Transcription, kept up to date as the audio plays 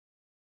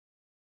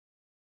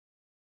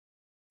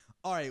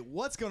All right,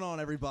 what's going on,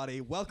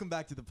 everybody? Welcome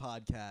back to the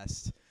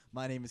podcast.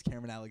 My name is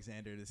Cameron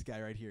Alexander. This guy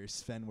right here is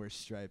Sven Wears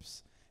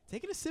Stripes.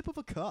 Taking a sip of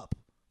a cup.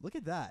 Look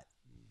at that.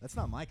 That's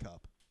not my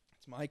cup.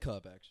 It's my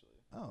cup, actually.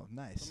 Oh, It's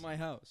nice. from my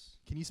house.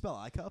 Can you spell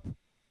iCup?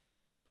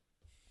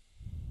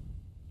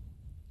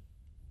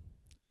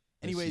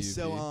 Anyway,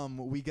 so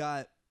we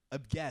got a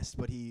guest,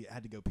 but he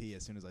had to go pee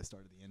as soon as I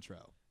started the intro.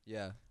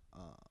 Yeah.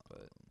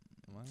 But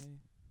am I?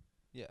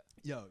 Yeah.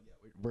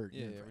 We're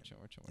Yeah, in yeah, frame.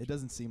 we're chilling. It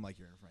doesn't seem like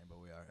you're in frame, but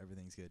we are.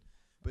 Everything's good.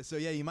 But so,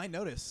 yeah, you might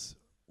notice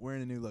we're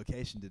in a new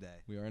location today.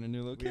 We are in a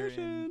new We're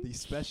location. in the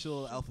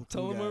special Alpha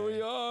Tell Cool them Guy. where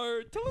we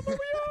are. Tell them where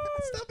we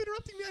are. Stop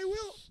interrupting me, I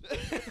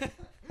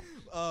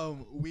will.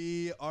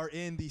 We are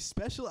in the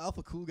special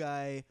Alpha Cool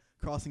Guy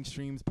Crossing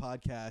Streams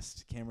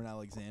podcast, Cameron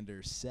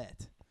Alexander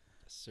set.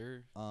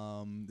 Sir.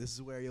 This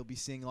is where you'll be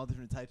seeing all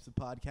different types of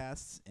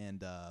podcasts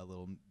and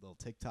little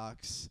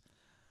TikToks.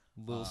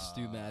 Little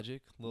stew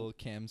magic. Little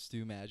Cam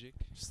stew magic.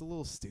 Just a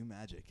little stew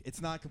magic. It's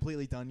not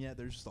completely done yet.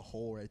 There's just a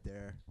hole right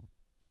there.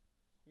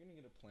 We're going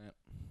to get a plant.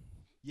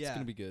 Yeah. It's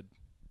going to be good.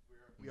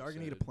 We are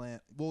going to get a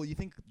plant. Well, you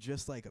think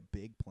just like a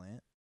big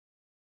plant?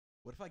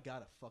 What if I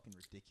got a fucking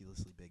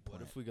ridiculously big plant?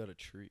 What if we got a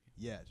tree?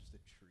 Yeah, just a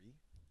tree.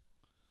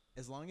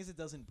 As long as it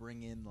doesn't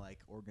bring in like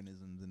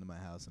organisms into my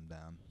house, I'm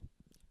down.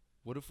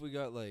 What if we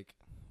got like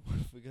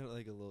a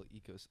little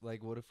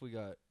like what if we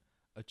got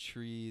a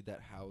tree that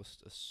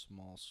housed a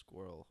small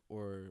squirrel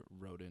or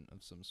rodent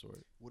of some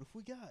sort? What if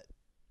we got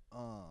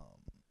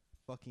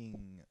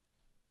fucking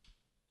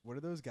what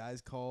are those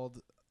guys called?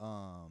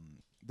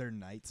 They're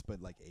knights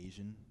but like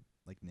Asian,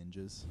 like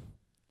ninjas.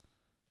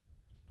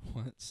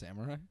 What?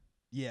 Samurai?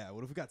 Yeah,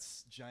 what if we got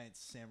giant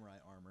samurai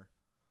armor?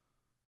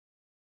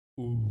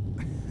 Ooh.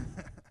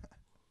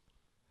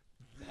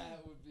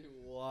 That would be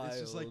wild. It's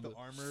just like the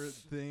armor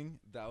thing.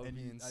 That would and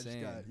be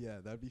insane.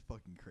 That'd be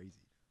fucking crazy.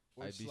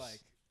 Or I'd just be like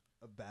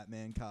a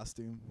Batman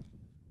costume.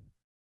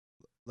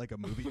 Like a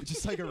movie,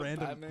 just like a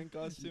random Batman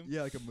costume?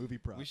 Yeah, like a movie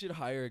prop. We should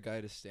hire a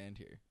guy to stand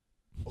here.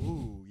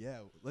 Oh, yeah.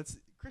 Let's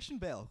Christian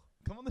Bale,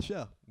 come on the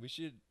show. We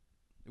should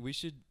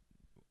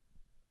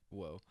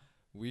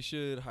We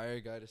should hire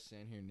a guy to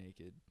stand here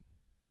naked.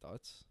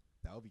 Thoughts?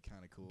 That would be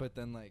kind of cool. But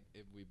then like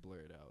if we blur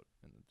it out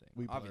in the thing.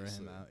 we blur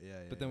obviously. him out. Yeah,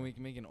 yeah. But then we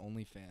can make an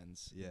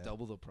OnlyFans. Yeah.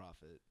 Double the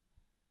profit.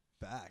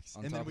 facts,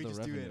 on and then top we of the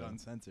just do it revenue.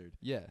 uncensored.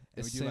 Yeah. And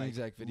It's we the do same like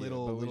exact video,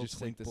 little but we little just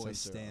twink take the boy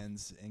censor off.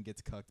 stands and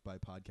gets cucked by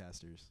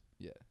podcasters.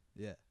 Yeah.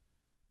 Yeah,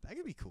 that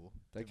could be cool.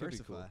 That could be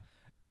Diversify. cool.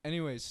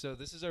 Anyways, so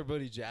this is our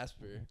buddy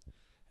Jasper.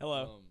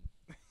 Hello.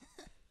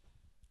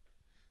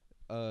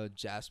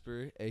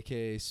 Jasper,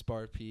 aka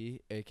Spar P,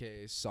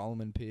 aka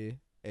Solomon P,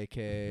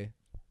 aka.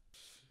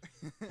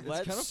 It's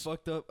kind of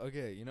fucked up.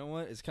 Okay, you know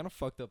what? It's kind of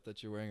fucked up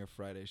that you're wearing a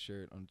Friday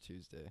shirt on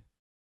Tuesday.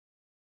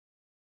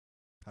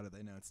 How do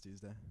they know it's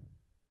Tuesday?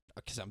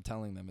 Because I'm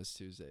telling them it's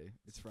Tuesday.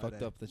 It's Friday.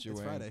 Fucked up that you're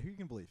it's wearing. Friday. Who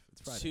can believe?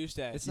 It's Friday.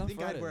 Tuesday. It's You not think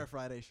Friday. I'd wear a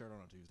Friday shirt on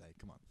a Tuesday?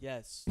 Come on.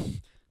 Yes.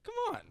 Come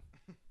on.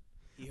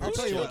 I'll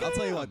tell you what. Look I'll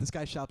tell you at what. him. This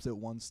guy shops at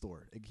one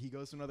store. He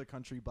goes to another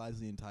country, buys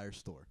the entire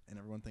store, and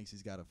everyone thinks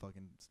he's got a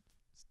fucking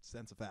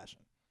sense of fashion.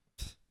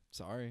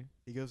 Sorry.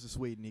 He goes to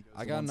Sweden. He goes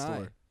I to got one an eye.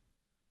 store.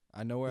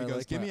 I know where He I goes,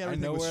 like "Give me I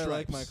everything know with where I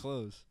like my stripes."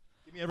 clothes.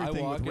 Give me everything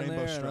I walk with in rainbow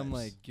there stripes. and I'm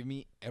like, give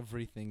me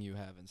everything you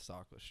have in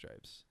stock with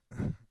stripes.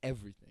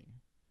 Everything.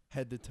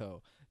 Head to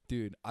toe.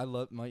 Dude, I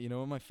love you know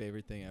what my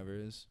favorite thing ever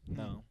is?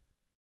 No.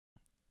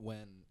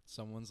 When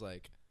someone's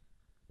like,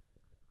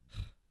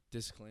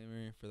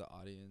 disclaimer for the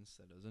audience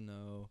that doesn't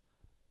know,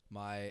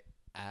 my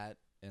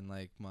and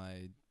like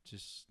my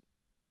just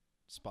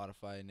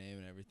Spotify name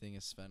and everything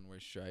is Sven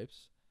Wears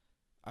Stripes.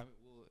 Well,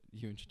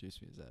 you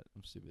introduced me as that.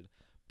 I'm stupid.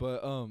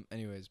 But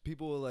anyways,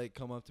 people will like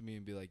come up to me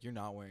and be like, "You're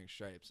not wearing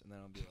stripes," and then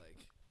I'll be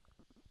like,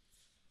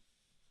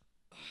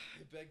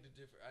 "I beg to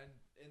differ."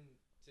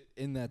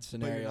 In that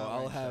scenario, not I'll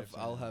wearing have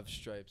stripes,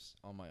 stripes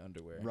on my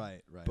underwear.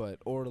 Right, right. But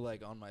or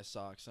like on my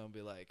socks, I'll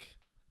be like,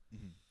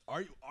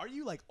 Are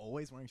you like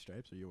always wearing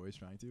stripes? Are you always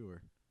trying to?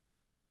 Or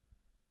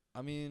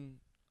I mean,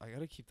 I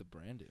gotta keep the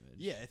brand image.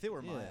 yeah, if it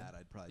were my Yeah. ad,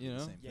 I'd probably You do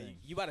the know? same Yeah, thing.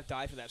 you about to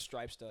die for that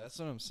stripe stuff. That's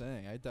what I'm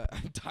saying. I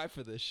die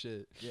for this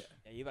shit. Yeah.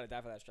 Yeah, you about to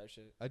die for that stripe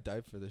shit. I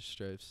died for the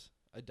stripes.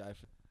 I die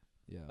for.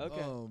 Yeah.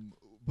 Okay.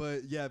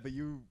 But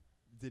you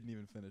didn't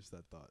even finish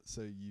that thought.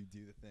 So you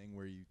do the thing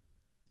where you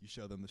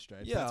show them the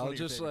stripes. Yeah, That's one I'll of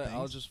your just favorite like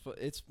I'll things? just.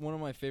 It's one of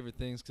my favorite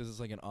things because it's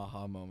like an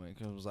aha moment.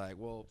 Because I was like,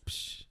 well,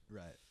 psh,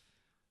 right.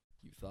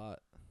 you thought,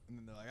 And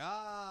then they're like,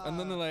 ah. and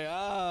then they're like,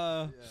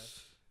 ah,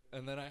 yeah.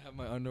 and then I have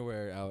my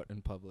underwear out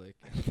in public.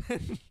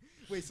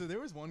 Wait, so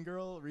there was one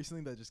girl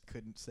recently that just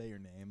couldn't say your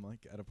name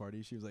like at a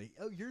party. She was like,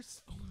 "Oh,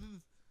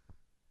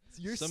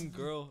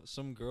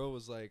 some girl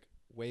was like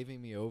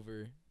waving me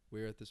over. We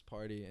were at this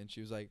party, and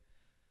she was like,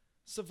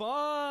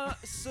 "Savant,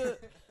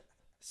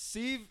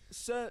 Sev,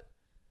 Sev,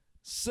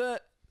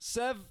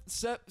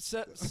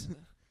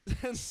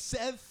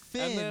 Sev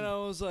Finn." And then I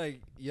was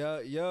like,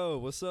 yo,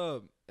 what's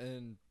up?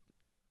 And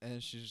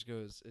she just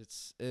goes,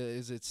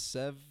 is it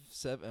Sev?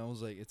 And I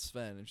was like, it's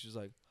Sven. And she's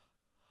like,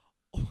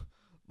 oh,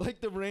 Like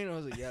the rain. I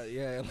was like,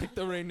 yeah, like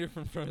the reindeer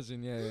from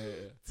Frozen. Yeah.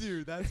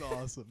 Dude, that's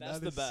awesome. That's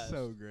That the is best.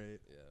 so great.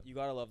 Yeah. You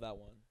gotta love that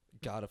one.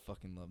 Gotta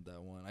fucking love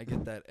that one. I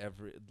get that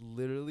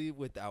literally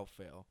without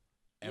fail,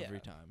 every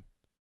Yeah. time.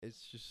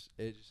 It's just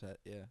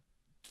yeah.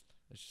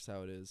 It's just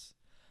how it is.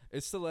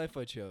 It's the life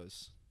I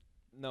chose.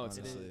 No, it's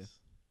Honestly. not.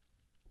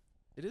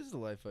 It is the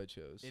life I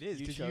chose. It is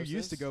You because you chose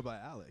used to this? go by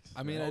Alex.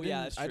 I mean, Oh,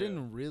 yeah, that's I true.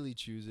 didn't really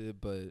choose it,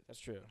 but That's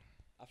true.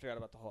 I forgot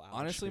about the whole Alex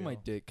honestly, my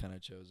spiel. dick kind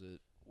of chose it.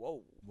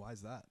 Whoa. Why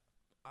is that?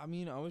 I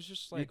mean, I was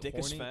just Your like dick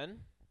is horny. Sven?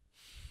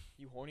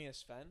 You horny as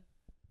Sven?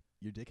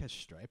 Your dick has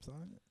stripes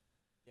on it?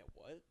 Yeah,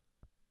 what?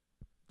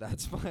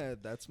 That's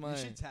my You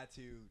should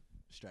tattoo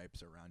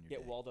stripes around your Get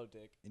dick. Waldo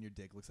dick. And your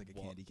dick looks like a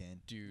Wal- candy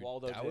cane. dude.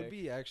 Waldo that would dick.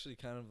 be actually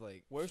kind of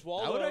like Where's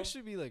Waldo? that would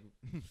actually be like.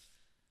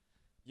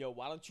 Yo,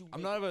 why don't you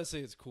I'm make not about to say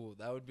it's cool.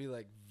 That would be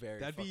like very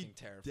That'd be fucking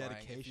terrifying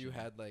if you dedication.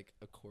 had like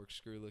a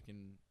corkscrew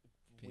looking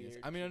penis.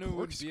 weird I mean, I know it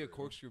wouldn't be a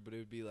Corkscrew? corkscrew, but it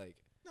would be like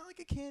Not like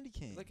a candy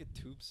cane. like a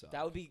tube sock.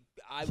 That would be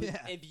I would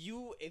Yeah. if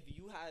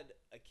you had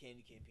a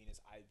candy cane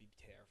penis, I'd be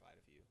terrified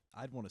of you.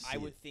 I'd want to see I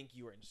would it. think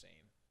you were insane.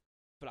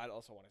 But I'd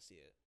also want to see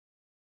it.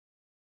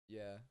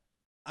 yeah.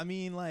 I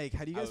mean, like,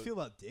 how do you I guys would- feel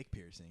about dick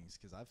piercings?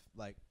 Because I've,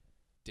 like,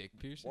 Dick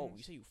piercing. Whoa,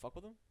 you say you fuck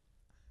with them?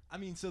 I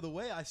mean, so the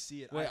way I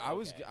see it. Wait, I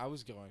was okay. I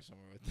was going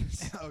somewhere with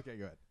this, Okay,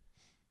 go ahead.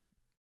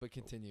 but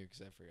continue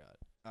because I forgot.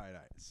 All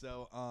right.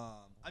 So,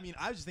 I mean,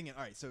 I was just thinking,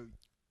 all right, so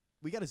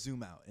we got to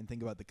zoom out and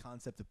think about the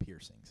concept of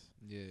piercings.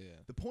 Yeah.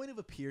 The point of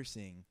a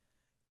piercing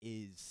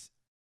is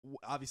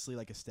obviously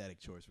like aesthetic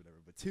choice or whatever,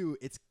 but two,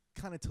 it's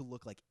kind of to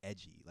look like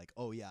edgy. Like,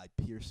 oh yeah, I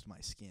pierced my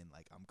skin,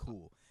 like I'm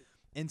cool.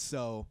 And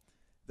so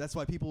that's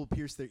why people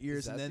pierce their ears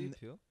Is that and then the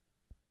appeal?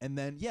 and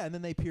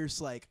then they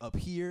pierce like up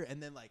here,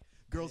 and then like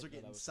girls are didn't know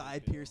that getting was the side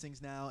appeal.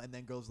 piercings now, and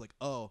then girls are like,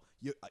 oh,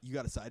 you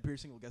got a side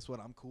piercing? Well, guess what?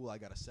 I'm cool. I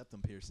got a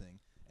septum piercing.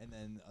 And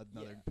then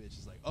another bitch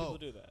is like, People oh,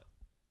 do that.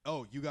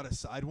 oh, you got a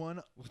side one?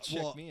 Well,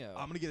 check Well, me out.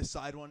 I'm gonna get a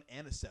side one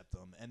and a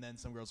septum, and then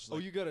some girls are just Oh,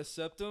 like, you got a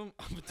septum?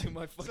 I'm gonna do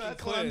my fucking. so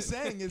that's what I'm clit.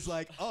 saying is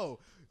like, oh,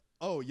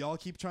 y'all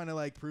keep trying to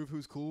like prove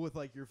who's cool with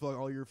like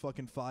all your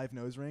fucking 5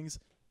 nose rings.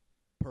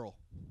 Pearl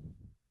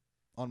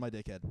on my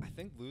dickhead. I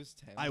think Lewis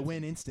Hamilton. I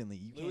win instantly.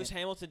 You Lewis can't.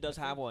 Hamilton does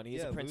have one.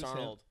 He's Yeah, a Prince Lewis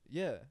Arnold.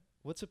 Yeah.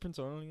 What's a Prince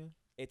Arnold again?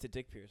 It's a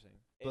dick piercing.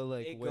 But,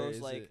 like, it where goes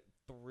is like it?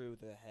 through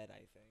the head, I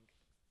think.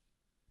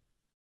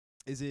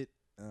 Is it?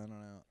 I don't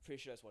know.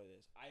 Pretty sure that's what it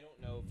is. I don't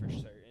know for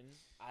certain.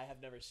 I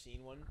have never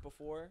seen one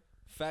before.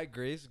 Fat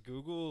Grace.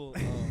 Google.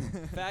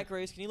 Fat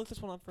Grace, can you look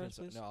this one up for us,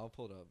 Prince, please? no, I'll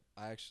pull it up.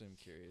 I actually am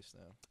curious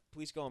now.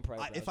 Please go on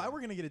private. If I browser.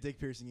 were gonna get a dick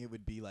piercing, it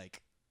would be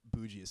like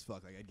bougie as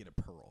fuck. Like I'd get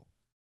a pearl.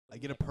 I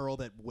get a pearl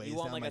that weighs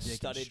want, down like, my a dick and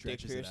studded dick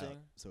stretches it out, piercing?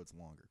 so it's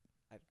longer.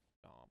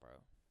 Oh, bro,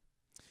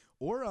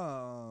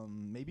 Or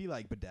maybe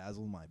like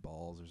bedazzle my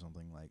balls or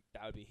something like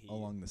that would be heat.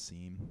 along the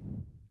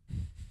seam.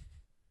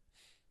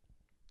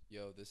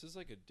 Yo, this is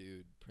like a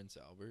dude, Prince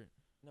Albert.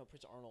 No,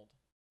 Prince Arnold.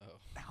 Oh.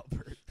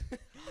 Albert.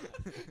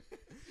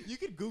 You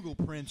could Google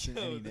Prince in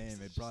Yo, any this name. is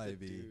It'd just probably a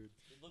be. dude.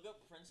 Look up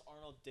Prince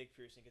Arnold dick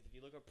piercing, because if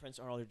you look up Prince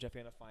Arnold, you're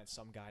definitely gonna find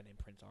some guy named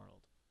Prince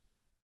Arnold.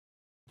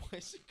 Why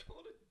is it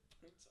called a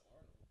Prince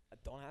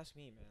Arnold? Don't ask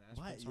me, man. Ask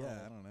What? Prince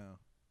Yeah, Arnold. I don't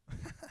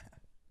know.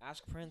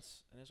 Ask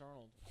Prince and his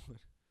Arnold.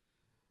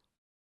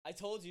 I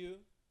told you.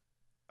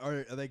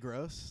 Are they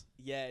gross?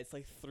 Yeah, it's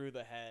like through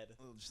the head.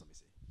 Well, just let me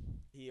see.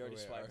 He already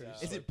wait, I swiped already out.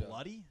 Is it Swiped up.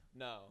 bloody?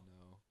 No.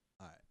 No.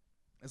 All right.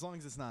 As long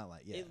as it's not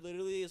like It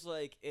literally is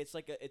like it's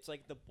like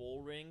the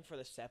bull ring for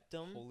the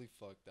septum, Holy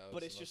fuck, that was but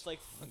the it's most just like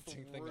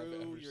haunting thing I've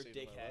through ever your seen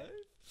in my dickhead.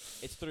 life.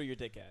 It's through your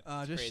dickhead.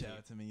 It's just crazy. shout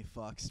it to me,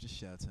 fucks. Just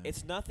shout it to me.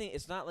 It's nothing.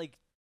 It's not like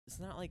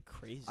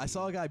crazy. I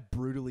saw a guy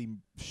brutally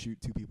shoot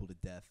 2 people to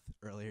death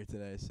earlier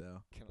today.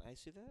 So Can I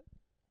see that?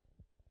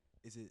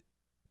 is it?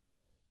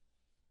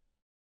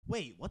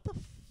 Wait, what the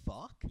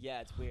fuck? Yeah,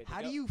 it's weird.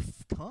 How do you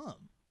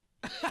come?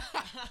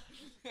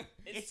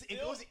 It's It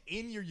goes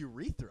in your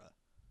urethra.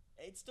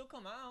 It still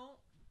come out.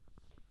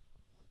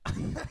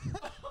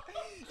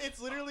 It's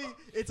literally,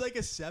 it's like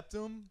a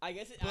septum, I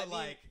guess it. but I mean,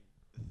 like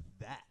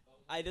that.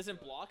 it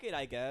doesn't block it.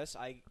 I guess.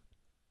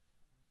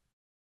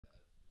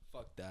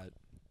 Fuck that.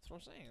 That's what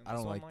I'm saying. I don't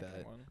That's why like I'm that.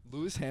 that one.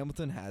 Lewis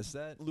Hamilton has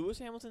that. Lewis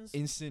Hamilton's,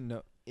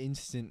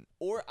 Instant.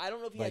 or I don't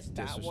know if he like, has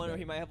that one, or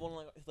he disrespect. might have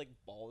one like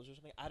balls or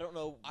something. I don't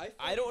know. I thought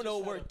I he don't know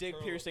just where had a dick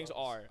pearl piercings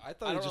above. are. I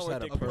thought I he don't just know where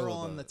had a dick A pearl pearl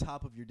above on the it.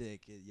 top of your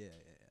dick. Yeah.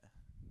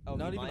 Oh,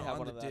 Not he even might have on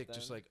one the of that dick,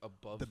 just then. like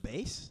above. The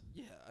base?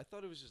 Yeah, I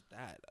thought it was just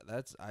that.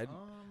 I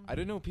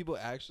didn't know people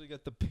actually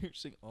got the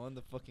piercing on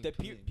the fucking. The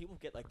peen. people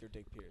get like their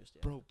dick pierced.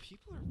 Yeah. Bro,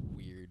 people are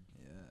weird.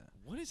 Yeah.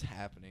 What is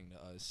happening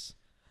to us?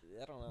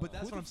 I don't know. But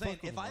that's Who what the I'm saying.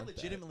 fuck would If I want that?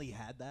 legitimately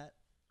had that,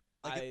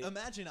 like, I-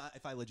 imagine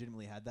if I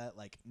legitimately had that,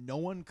 like, no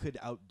one could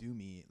outdo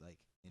me, like,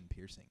 in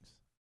piercings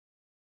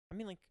I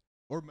mean, like,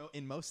 or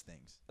in most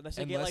things. unless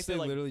they Unless get like they the,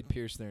 like, literally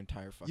pierce their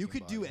entire fucking. You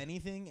could do body.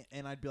 anything,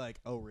 and I'd be like,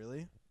 oh,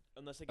 really?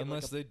 unless they get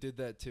Unless like they did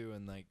that too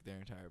in like their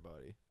entire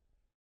body.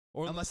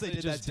 Or Unless they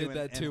did just that too did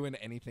that and- too in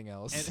anything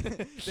else.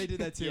 And they did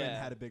that too and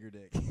Yeah. had a bigger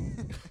dick.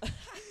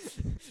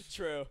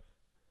 True.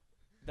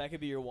 That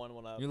could be your one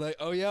up. You're like,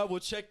 oh yeah, well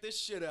check this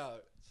shit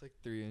out. It's It's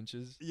like 3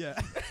 inches. Yeah.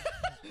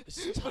 It's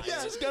tiny.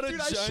 Yeah, just got a dude,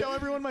 I giant- show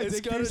everyone my it's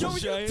dick got a piercing. Yo,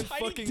 we got a giant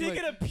tiny fucking, dick like-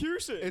 and a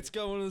piercing. It's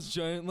got one of those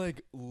giant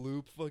like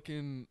loop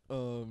fucking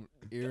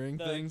earring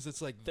the- things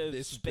that's like the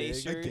this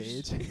spacer- A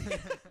big. gauge.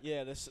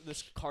 yeah, this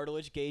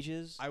cartilage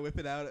gauges. I whip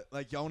it out.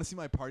 Like, y'all want to see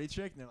my party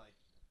trick? And they're like,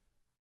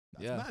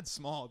 that's Yeah. mad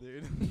small,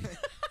 dude.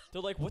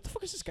 They're like, what the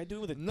fuck is this guy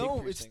doing with a dick No,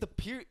 piercing? it's the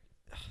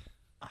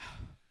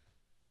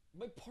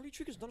My party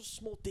trick is not a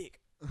small dick.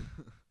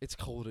 It's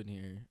cold in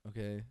here,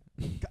 okay?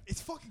 God,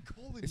 it's fucking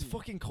cold in It's here.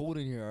 fucking cold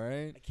in here, all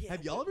right? I can't Have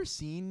help y'all it. ever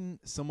seen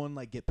someone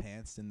like get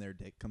pantsed and their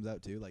dick comes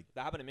out too? Like,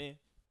 That happened to me.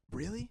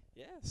 really?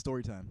 Yeah.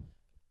 Story time.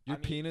 Your I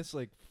mean- penis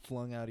like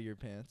flung out of your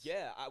pants?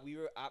 Yeah, we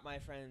were at my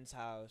friend's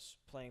house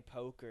playing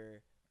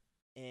poker,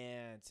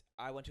 and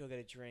I went to go get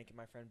a drink, and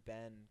my friend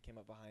Ben came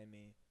up behind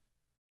me,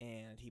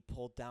 and he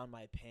pulled down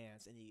my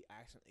pants, and he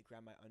accidentally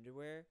grabbed my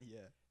underwear, Yeah.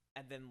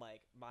 and then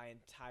like my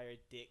entire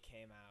dick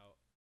came out,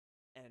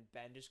 and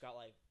Ben just got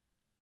like,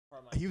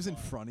 from my He was in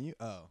butt. front of you?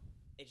 Oh.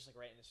 It just like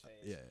right in his face.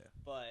 Yeah,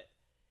 But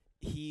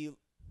he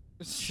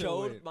So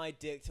showed wait. my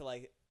dick to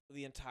like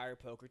the entire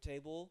poker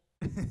table,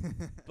 yeah.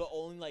 but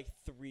only like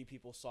 3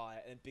 people saw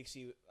it, and Big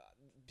C,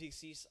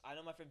 I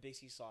know my friend Big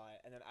C saw it,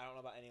 and then I don't know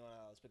about anyone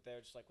else, but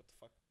they're just like, what the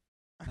fuck?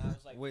 And I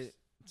was like, Wait,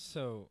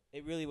 so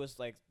it really was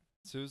like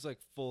it was like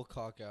full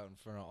cock out in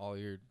front of all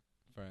your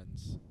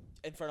friends.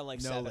 in front of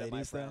like No 7 of my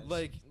ladies, though? friends.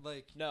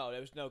 Like no,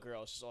 there was no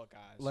girls, just all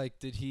guys.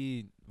 did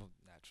he well,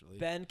 naturally.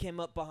 Ben came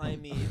up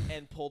behind me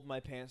and pulled my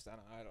pants down.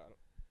 I don't.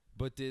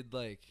 But did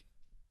like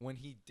when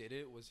he did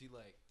it, was he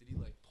like did he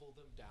like pull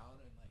them down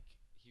and like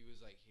he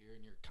was like here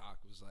and your cock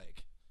was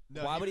like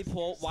No, Why would he was-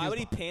 pull? was Why would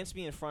he behind. pants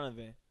me in front of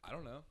me? I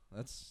don't know.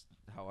 That's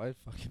how I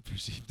fucking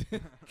perceived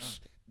it.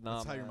 Nah,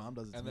 That's how your man. mom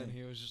does it to And then me.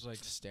 he was just like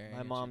staring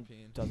My at mom you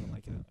peeing. doesn't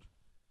like it.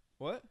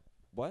 What?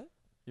 What?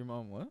 Your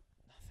mom what?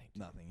 Nothing.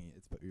 dude. Nothing.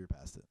 It's but you're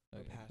past it.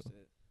 We're Okay, past cool.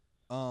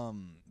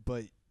 it.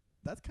 But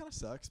that kind of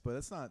sucks. But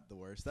that's not the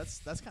worst.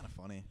 That's kind of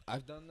funny.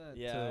 I've done that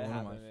Yeah, to it one of my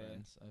happened, man.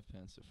 friends. I've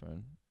pantsed a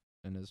friend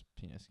and his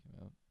penis came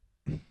out.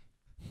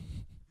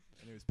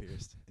 And it was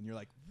pierced. And you're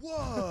like,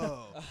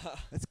 whoa.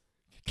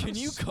 Can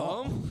you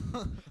small.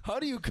 come? How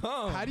do you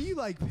come? How do you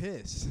like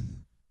piss?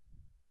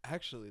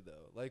 Actually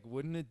though, like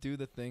wouldn't it do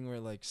the thing where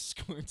like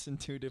squirts in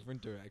 2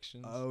 different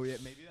directions? Oh yeah,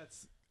 maybe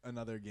that's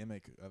another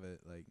gimmick of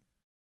it. Like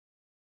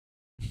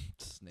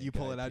Snake you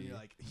pull eye it out and pee. you're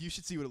like, you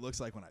should see what it looks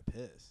like when I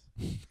piss.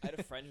 I had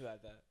a friend who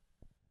had that.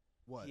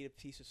 What? He had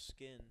a piece of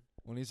skin.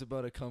 When he's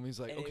about to come, he's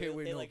like, and okay, it,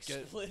 wait, they no, like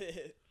get. split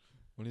it.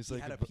 When he's He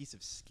like, had a abo- piece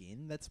of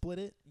skin that split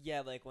it.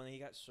 Yeah, like when he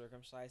got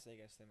circumcised, I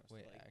guess they must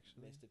Wait, have like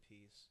actually? missed a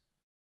piece.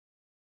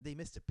 They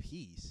missed a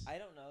piece. I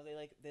don't know.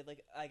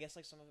 I guess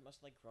like some of it must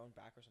have like grown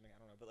back or something. I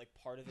don't know. But like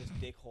part of his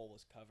dick hole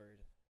was covered,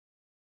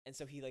 and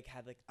so he like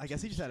had like. I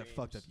guess he 2 just had a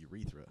fucked up streams.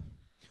 urethra,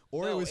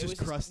 or No, it was just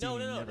his- crusty. No,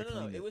 and he no, no, never no, no,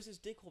 no. cleaned It was his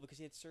dick hole because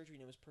he had surgery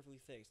and it was perfectly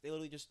fixed. They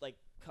literally just like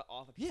cut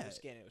off a piece Yeah. of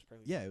skin and it was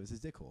perfectly. Yeah, it was his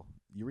dick hole,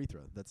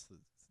 urethra. That's the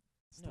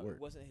No, word.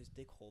 it wasn't his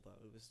dick hole though.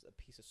 It was a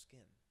piece of skin.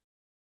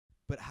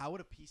 But how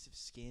would a piece of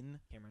skin?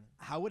 Cameron,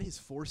 How would his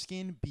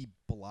foreskin be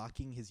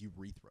blocking his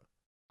urethra?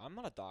 I'm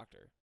not a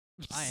doctor.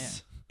 I am.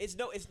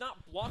 It's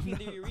not blocking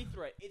the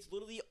urethra. It's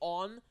literally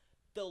on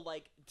the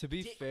like. to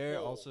be dick fair,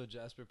 hole. also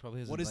Jasper probably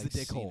hasn't. What is the like,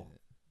 dick seen hole?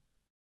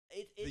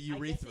 it. The The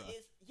urethra. urethra. I guess it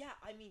is. Yeah,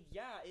 I mean,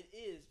 yeah, it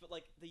is. But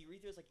like the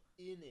urethra is like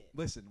in it.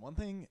 Listen, one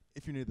thing,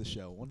 if you're new to the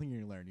show, one thing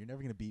you're gonna learn: you're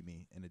never gonna beat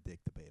me in a dick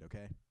debate.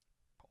 Okay?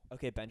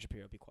 Okay, Ben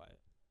Shapiro, be quiet.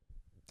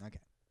 Okay.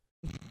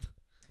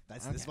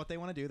 This Okay. is what they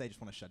want to do. They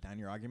just want to shut down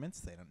your arguments.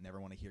 They don't never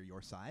want to hear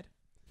your side.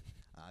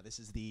 This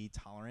is the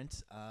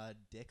tolerant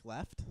dick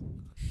left.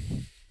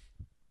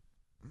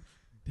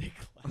 Dick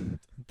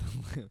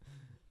left.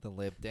 the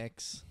lip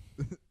dicks.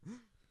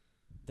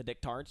 The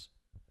dick tards.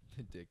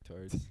 The dick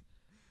tards.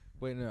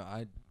 Wait, no,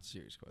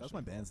 serious question. That was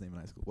my band's name in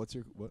high school. What's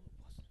your what?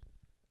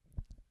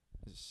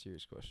 This is a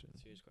serious question.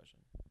 Serious question.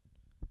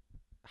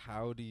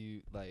 How do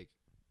you like?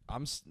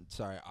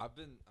 Sorry.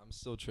 I'm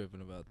still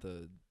tripping about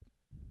the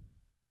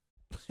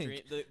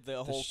Stream,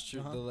 the whole.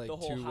 the like the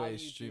whole how two-way you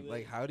stream. do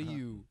Like, it. how do Uh-huh.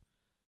 you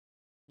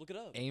Look it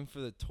up. aim for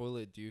the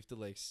toilet? Do you have to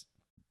like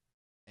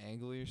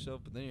angle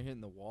yourself, but then you're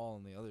hitting the wall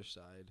on the other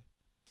side?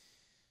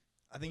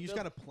 I think you just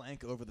gotta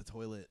plank over the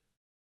toilet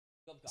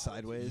Look up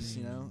sideways,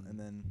 you know, Mm. and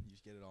then you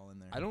just get it all in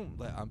there. I don't.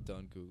 Like, I'm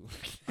done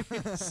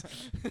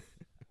Googling.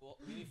 Well,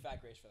 we need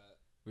Fat Grace for that.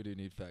 We do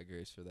need Fat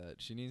Grace for that.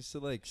 She needs to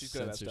like She's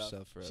good at that censor stuff.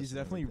 stuff for us. She's and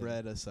definitely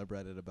everything. read a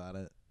subreddit about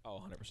it. Oh,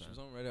 100%. She's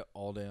on Reddit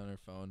all day on her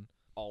phone,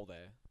 All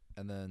day.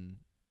 and then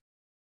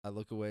I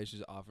look away.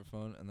 She's off her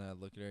phone, and then I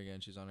look at her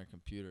again. She's on her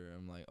computer.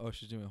 I'm like, oh,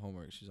 she's doing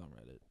homework. She's on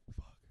Reddit.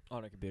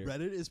 On a computer.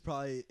 Reddit is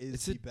probably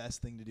It's the a-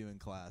 best thing to do in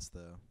class,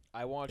 though.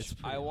 I watch. It's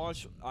pretty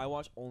awesome. I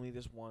watch only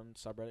this one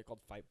subreddit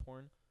called Fight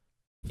Porn.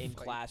 In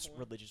Fight class porn?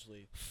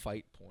 religiously.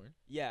 Fight porn.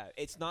 Yeah,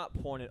 it's not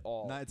porn at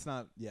all. No, it's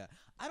not. Yeah,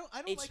 I don't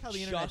It's like how the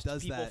internet just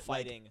does people that.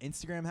 fighting. Like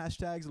Instagram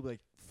hashtags will be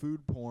like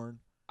food porn.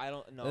 I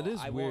don't know. That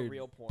is I weird. want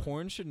real porn.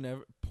 Porn should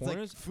never. It's Porn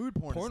like is. food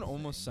porn. Porn is the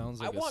almost thing. sounds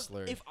I like a want.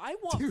 slur. If I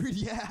want. Dude,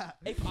 yeah.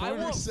 If I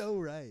Porn want. is so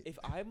right. If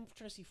I'm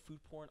trying to see food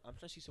porn, I'm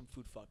trying to see some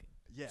food fucking.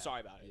 Yeah.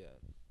 Sorry about it. Yeah.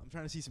 I'm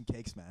trying to see some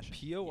cake smashing.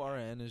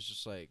 PORN is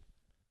just like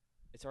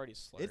It's already a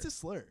slur. It's a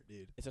slur,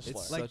 dude. It's a slur.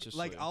 It's Like, such a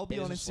like slur. I'll be It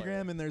is on a slur.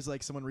 Instagram and there's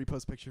like someone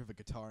reposts a picture of a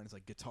guitar and it's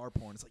like guitar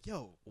porn. It's like,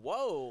 yo,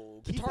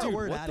 Whoa, keep guitar. that Dude,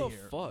 word what out the of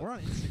here. fuck? We're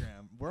on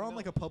Instagram. We're I on know.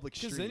 like a public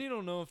street. because then you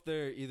don't know if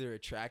they're either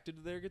attracted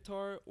to their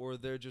guitar or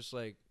they're just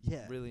like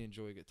yeah. really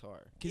enjoy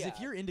guitar. Because if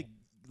Yeah. you're into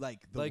like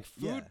the Like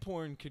food yeah.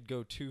 porn could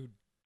go two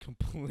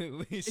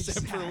completely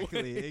separate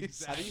Exactly, ways.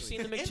 exactly. Have you seen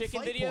the And McChicken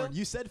fight video? Porn.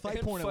 You said fight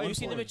And porn at fight one Have you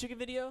seen the point. McChicken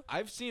video?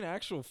 I've seen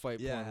actual fight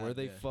Yeah, porn where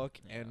they yeah. fuck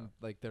Yeah. and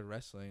like they're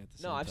wrestling at the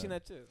same No, time. I've seen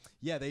that too.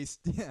 Yeah,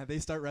 they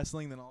start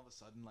wrestling, then all of a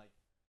sudden like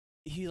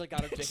He like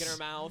got her dick in her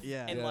mouth,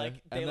 Yeah. and Yeah. like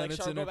they And then like it's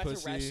start in going her back to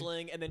pussy.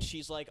 wrestling, and then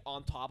she's like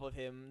on top of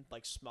him,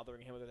 like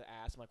smothering him with her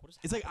ass. I'm like, what is?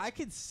 it's like I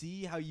happening? could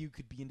see how you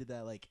could be into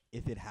that like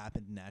if it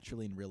happened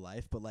naturally in real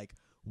life, but like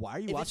why are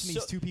you If it's watching so-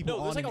 these two people no,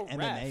 on there's like an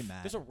a MMA ref.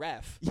 match? There's a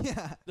ref.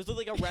 Yeah. There's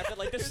like a ref that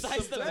like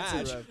decides the That's a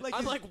match. ref. Like,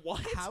 I'm is- like,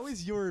 what? How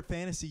is your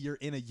fantasy you're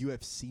in a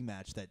UFC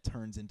match that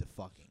turns into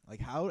fucking?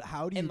 Like how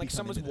do you and like become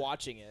someone's into that?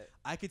 watching it,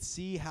 I could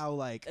see how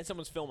like and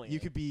someone's filming you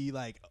it. could be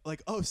like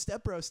oh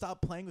step bro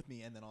stop playing with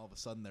me and then all of a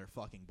sudden they're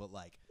fucking but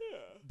like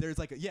there's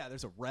like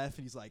there's a ref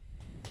and he's like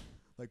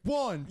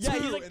one Yeah,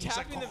 two, he's like and it's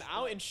tapping them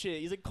oh. out and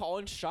shit. He's like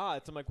calling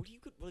shots. I'm like, what do you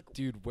like?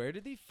 Dude, where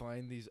did he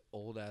find these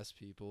old ass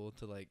people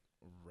to like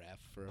ref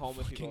for a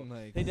Homeless fucking people.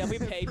 like They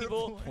definitely pay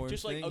people porn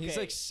just like thing? okay. He's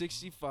like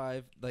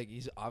 65. Like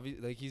he's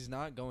obvious. Like he's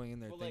not going in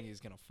there Well, thinking like,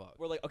 he's gonna fuck.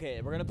 we're like, okay,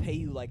 we're gonna pay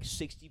you like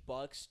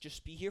 $60.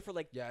 Just be here for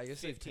like Yeah, I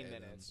guess they 15 pay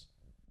them. minutes.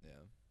 Yeah.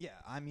 Yeah,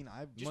 I mean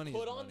I Just Money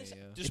put is on money, this.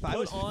 yeah. Just If put I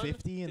was on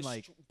 50 and this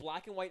like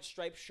black and white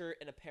striped shirt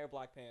and a pair of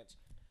black pants,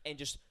 and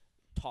just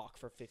talk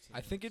for 15. I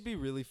think it'd be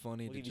really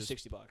funny We'll to give you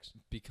just $60.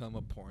 become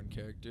a porn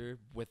character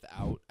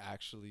without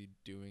actually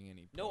doing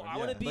any No, porn. I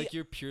want to Yeah. be. like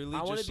you're purely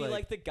I want just to be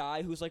like the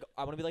guy who's like.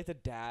 I want to be like the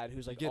dad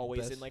who's like get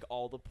always best- in like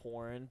all the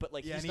porn, but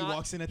like yeah he's and he not.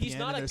 walks in at the he's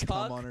end not and a there's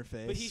cuck, cum on her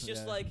face But he's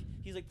just yeah. like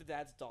he's like the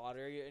dad's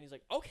daughter, and he's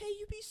like, okay,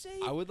 you be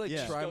safe. I would like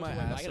Yeah. try Just go my to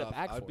him, I ass got a off.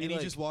 bag I'd for be it. and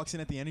like, he just walks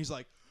in at the end he's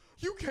like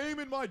you came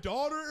in my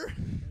daughter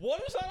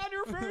What is that on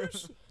your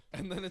face?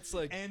 and then it's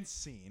like, and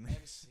scene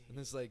and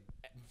it's like,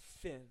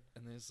 Finn.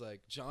 and then it's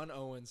like John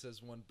Owen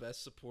says won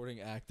Best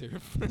Supporting Actor.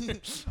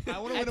 I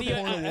want to At win the, a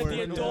porn at award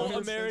the Adult Yeah.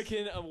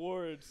 American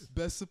Awards.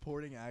 Best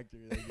supporting actor.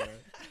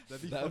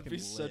 That'd be That would fucking be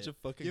such a lit.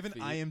 fucking. You have an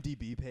feat.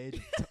 IMDb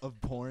page of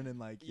porn and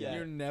like Yeah.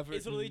 You're never.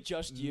 It's literally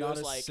just you Not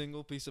as, a like-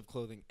 single piece of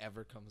clothing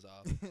ever comes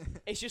off.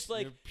 It's just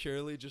like You're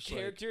purely just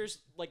characters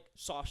like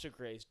Sasha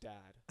Grey's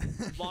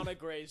dad, Lana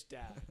Grey's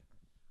dad.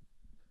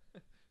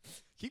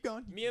 Keep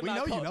going. Me and we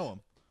know you Malcolm- know him.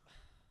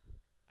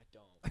 I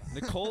don't.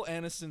 like Nicole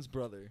Aniston's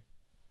brother.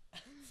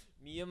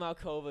 Mia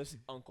Malkova's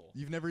uncle.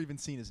 You've never even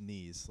seen his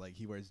knees. Like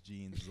he wears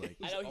jeans. Like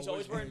I know he's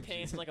always wearing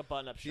pants and like a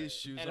button-up He has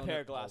shirt shoes and a on pair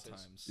at of glasses, all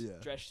times. yeah.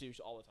 dress shoes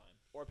all the time,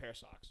 or a pair of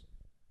socks.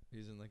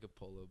 He's in like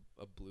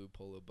a blue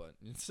polo button.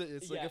 It's like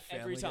Yeah, a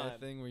Family every Guy time.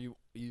 thing where you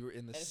were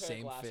in the And a pair of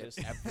same glasses.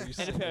 fit every And a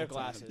single pair of time.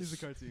 glasses. He's a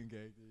cartoon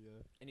character.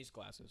 Yeah. And he's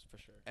glasses for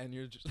sure. And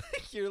you're just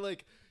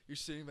you're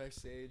sitting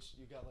backstage.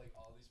 You got like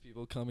all these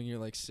people coming. You're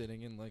like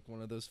sitting in like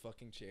one of those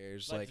fucking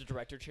chairs, Like, like the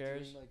director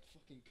chairs. doing, like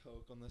fucking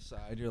coke on the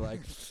side. You're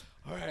like,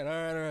 all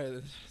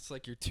right. It's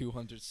like your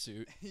 200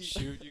 suit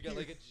shoot. You got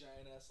like a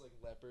giant ass like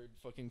leopard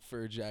fucking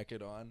fur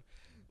jacket on,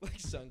 like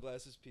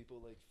sunglasses.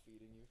 People like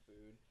feeding you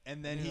food.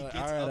 And then And he you're gets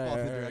like, up "Alright, off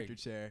the alright, director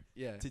chair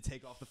Yeah. to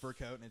take off the fur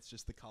coat, and it's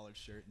just the collared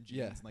shirt and jeans.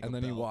 Yeah. And, like, And a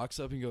then he belt. walks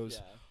up and goes,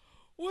 Yeah.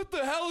 "What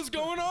the hell is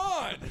going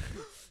on?"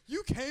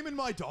 You came in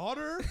my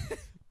daughter.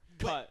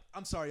 Cut.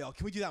 I'm sorry, y'all.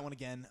 Can we do that one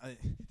again?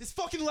 This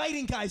fucking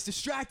lighting guy's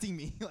distracting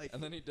me. Like,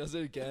 And then he does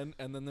it again,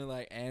 and then they're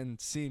like, "And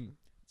scene."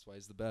 That's why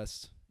he's the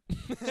best.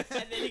 And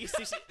then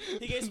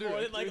he gets more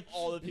than like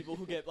all the people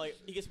who get like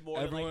he gets more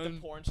than like the Everyone-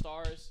 porn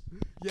stars.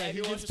 yeah, he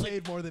everyone's gets just, like-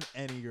 paid more than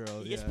any girl.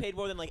 He yeah. gets paid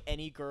more than like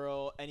any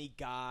girl, any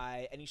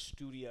guy, any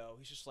studio.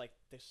 He's just like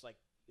this like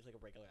he's like a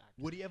regular actor.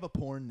 Would he have a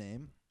porn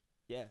name?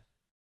 Yeah,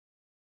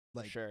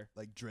 Like, for sure.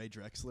 like Dre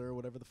Drexler or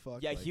whatever the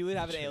fuck? Yeah, like, he would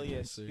have an Sure.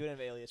 alias. Sure. He would have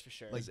an alias for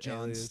sure. like His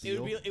John alias.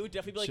 Steele. it would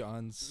definitely be like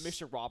John's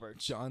Mr.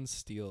 Roberts. John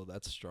Steele.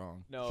 That's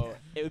strong. No,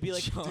 it would be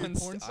like John Dude,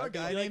 porn St- star I'd be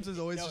guy it'd be names like, is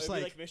always no, just it'd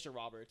be like like Mr.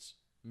 Roberts.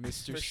 Mr.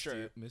 For Steele.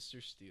 sure.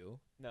 Mr. Steele.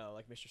 No,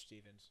 like Mr.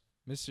 Stevens.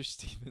 Mr.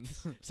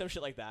 Stevens. Some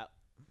shit like that.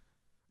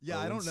 yeah.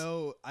 I don't Owens.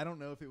 know. I don't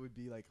know if it would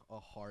be like a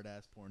hard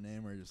ass porn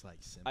name or just like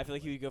simple. I feel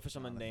like you like, would go for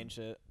some Jonathan. mundane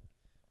shit.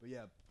 But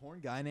yeah, porn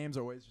guy names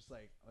are always just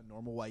like a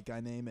normal white guy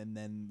name and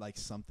then like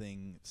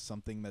something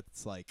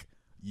that's like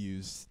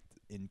used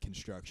in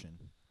construction.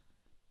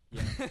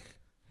 Yeah.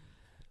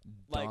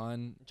 Like-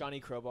 Don Johnny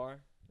Crowbar.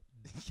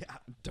 yeah.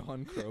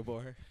 Don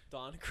Crowbar.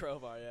 Don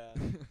Crowbar,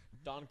 yeah.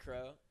 Don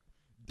Crow.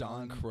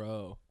 Don Don-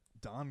 Crow.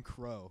 Don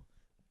Crow.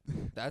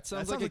 That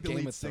sounds that like a the Game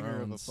lead of singer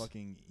Thrones. of a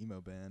fucking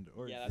emo band.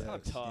 Or Yeah, that's kinda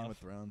it's Game tough. of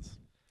Thrones.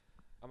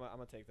 I'm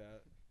gonna take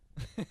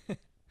that.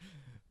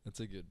 That's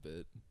a good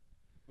bit.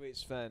 Wait,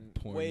 Sven.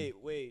 Porn.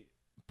 Wait.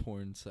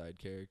 Porn side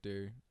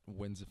character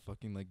wins a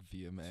fucking like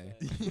VMA.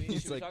 Sven. Should we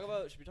He's like, talk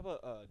about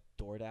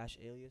DoorDash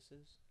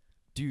aliases?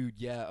 dude,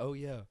 yeah, oh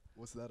yeah.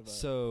 What's that about?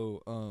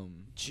 So, I feel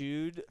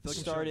Jude like I'm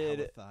showing started.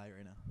 hella thigh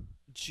right now.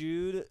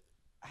 Jude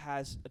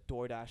has a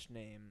DoorDash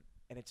name,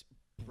 and it's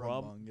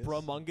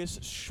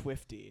Brumungus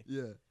Swifty.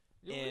 Yeah.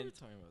 Yeah, we And- were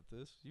talking about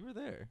this. You were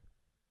there.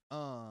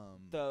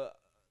 The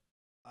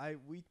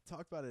We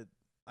talked about it.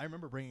 I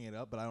remember bringing it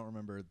up, but I don't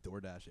remember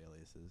DoorDash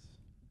aliases.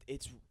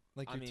 it's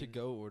Like I your mean-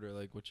 to-go order,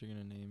 like what you're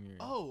gonna name your.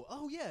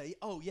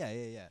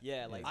 Yeah.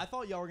 yeah, like I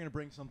thought y'all were gonna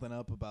bring something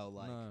up about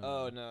like.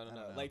 oh I no, don't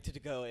know. like to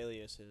go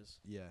aliases.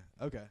 Yeah.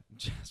 Okay.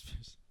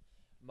 Jasper's.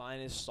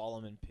 Mine is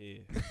Solomon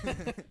P.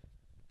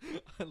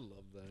 I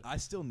love that. I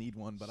still need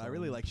one, but I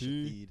really Solomon like P.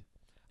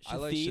 Shafid. I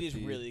like Shafid is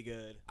Shafid. really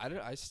good.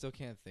 I still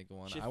can't think of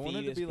one. I Shafid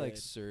wanted to is be like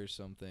good. Sir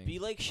something. Be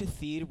like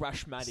Shafid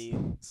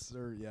Rashmati.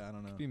 Sir, yeah, I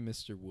don't know. Could be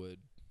Mr. Wood.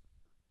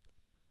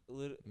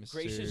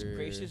 Gracious, Mr.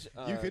 gracious.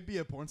 You could be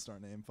a porn star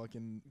name,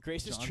 fucking.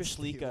 Gracious John Trish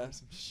Steele or Lika.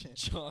 some shit.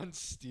 John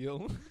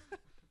Steele.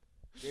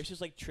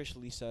 Gracious like Trish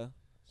Lisa,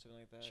 something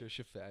like that.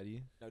 Trisha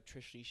Fatty. No,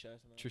 Trish Lisha,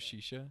 something like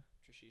Trishisha. that.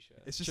 Trishisha.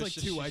 It's just like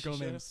two white girl Trishisha?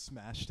 names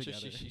smashed together.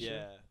 Trishisha?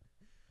 Yeah.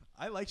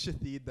 I like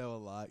Shafid though a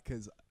lot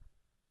because,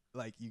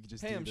 like, you could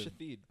just. Hey, do I'm the,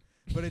 Shafid.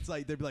 But it's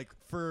like they'd be like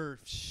for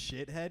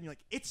shithead, and you're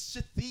like it's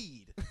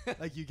Shafid.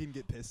 Like you can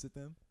get pissed at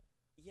them.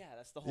 Yeah,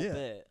 that's the whole Yeah.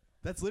 bit.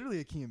 That's literally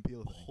a Key and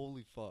Peele thing.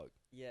 Holy fuck.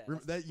 Yeah.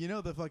 That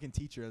the fucking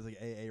teacher is like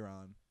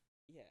Aaron.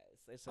 Yeah,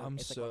 it's like, I'm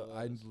it's so like one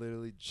I of those.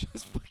 literally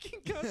just fucking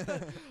got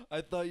that.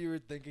 I thought you were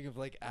thinking of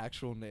like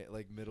actual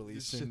like Middle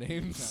Eastern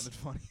names. Sounded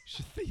funny.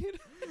 Shafid.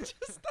 I just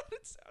thought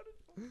it sounded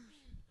funny.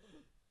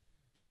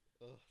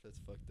 Oh, that's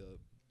fucked up,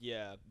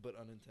 Yeah. but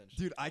unintentional.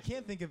 Dude, I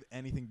can't think of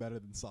anything better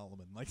than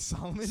Solomon. Like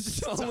Solomon.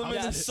 Solomon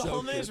Yeah, is so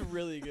Solomon good. is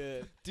really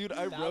good. Dude,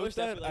 I That wrote was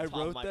that. definitely, I like, top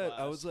of wrote my that. I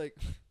class. was like,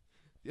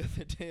 the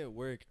other day at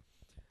work,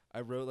 I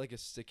wrote like a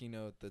sticky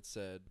note that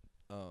said,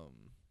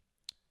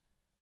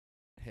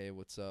 "Hey,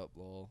 what's up,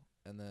 lol?"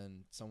 And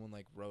then someone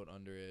like wrote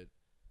under it,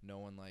 "No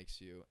one likes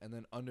you." And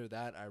then under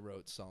that, I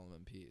wrote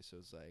Solomon P. So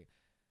it's like,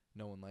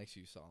 "No one likes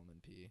you,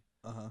 Solomon P."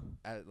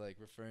 At like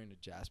referring to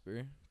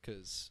Jasper,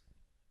 'cause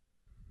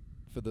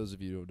for those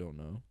of you who don't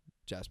know,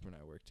 Jasper and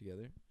I work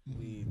together.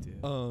 We do.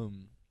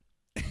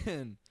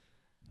 And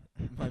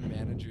my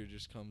manager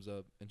just comes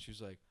up and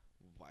she's like,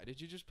 "Why did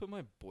you just put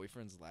my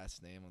boyfriend's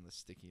last name on the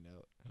sticky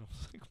note?" And I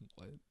was like,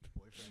 "What?"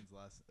 Boyfriend's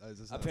last. Is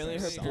this Apparently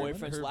last her name?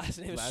 boyfriend's last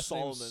name is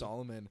Solomon.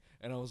 Solomon.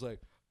 And I was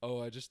like,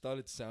 "Oh, I just thought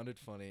it sounded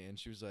funny." And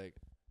she was like,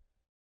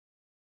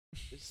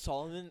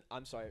 Solomon.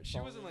 I'm sorry. she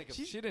Solomon. wasn't like,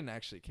 She- she didn't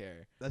actually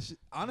care. That's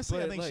honestly,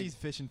 I But, think like- she's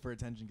fishing for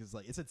attention because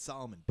like it said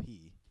Solomon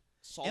P.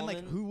 Solomon. And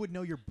like who would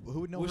know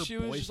Well, her she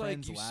was just like,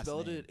 boyfriend's you last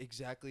spelled name? it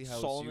exactly how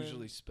Solomon. it's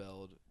usually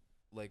spelled,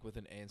 like with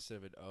an A instead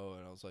of an O.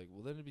 And I was like,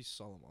 well, then it'd be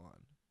Solomon,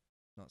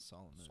 not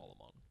Solomon.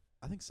 Solomon.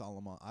 I think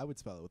Solomon. I would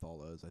spell it with all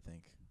those. I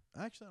think.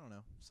 Actually, I don't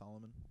know.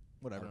 Solomon. I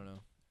Whatever. don't know.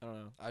 I don't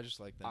know. I just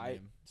like that I-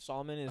 name.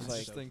 Solomon I is just like.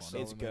 just think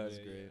funny. It's Solomon good. is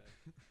great.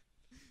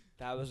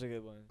 That was a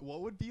good one.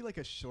 What would be like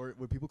a short?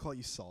 Would people call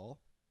you Saul?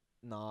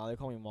 Nah, they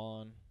call me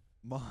Mon.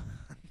 Mon.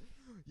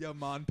 Yo,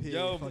 Mon P.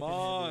 Yo, fucking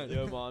Mon. handle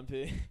it. Yo, Mon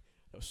P.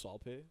 Yo, Sol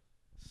P.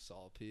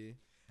 Sol P.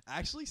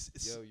 Actually,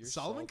 Yo, you're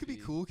Solomon could be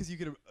salty. cool because you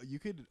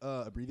could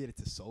abbreviate it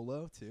to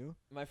Solo too.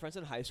 My friends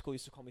in high school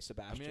used to call me I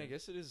Sebastian. mean, I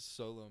guess it is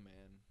Solo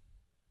Man.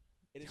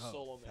 it is Yo,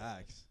 Solo Man.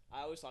 Facts.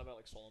 I always thought about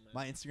like Solo Man.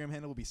 My Instagram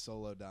handle will be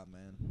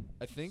solo.man.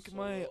 I think Solo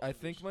my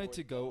underscore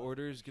to-go dog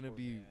order is gonna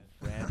underscore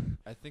be man.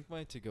 I think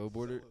my to-go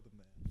order Solo the man.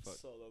 Fuck.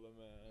 Solo the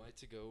Man. my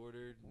to-go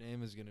order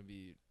name is gonna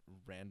be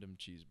Random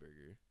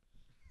Cheeseburger.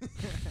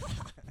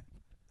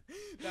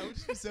 That would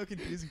just be so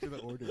confusing for the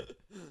order.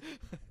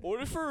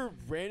 Order for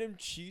random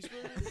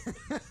cheeseburger.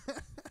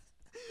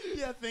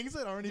 Yeah, things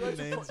that aren't even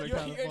names are You're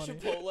kind of here at funny.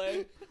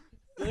 Chipotle.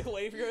 You're like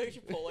waiting for your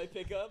Chipotle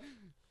pickup.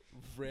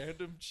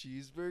 Random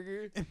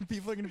Cheeseburger? And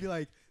people are gonna be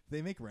like,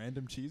 they make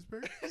random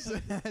cheeseburgers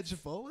at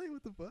Chipotle.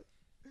 What the fuck?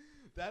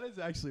 That is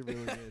actually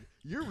really good.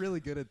 You're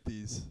really good at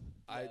these.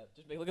 I Yeah,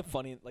 just make like a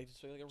funny, like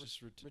just make like a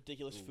just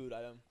ridiculous ooh. food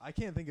item. I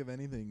can't think of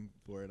anything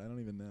for it. I don't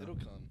even know. It'll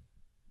come.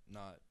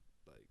 Not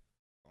like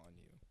on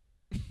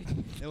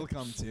you. It'll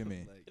come to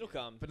me. Like, It'll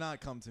come. But not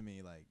come to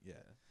me like yeah.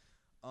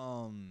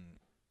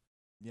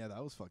 Yeah,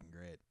 that was fucking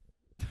great.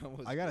 That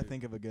was I gotta great.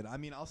 think of a good. I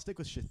mean, I'll stick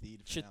with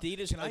Shafid. for now. Shafid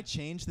is. Can I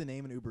change the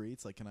name in Uber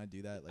Eats? Like, can I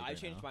do that? Like, I right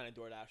changed now? mine to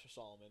DoorDash to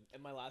Solomon,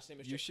 and my last name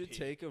is. You just should P.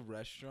 take a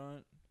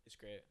restaurant. It's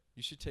great.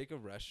 You should take a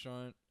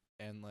restaurant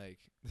and like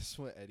this is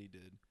what Eddie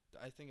did.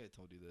 I think I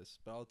told you this,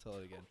 but I'll tell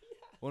it again.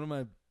 One of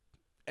my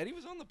Eddie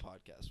was on the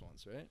podcast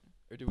once, right?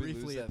 Or did we lose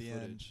Briefly that at the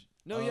end. footage?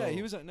 No, yeah, he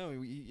Oh. was. No,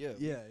 yeah,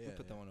 Yeah, we'll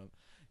put that yeah. one up.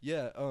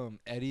 Yeah,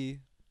 Eddie.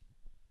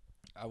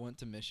 I went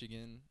to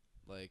Michigan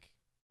like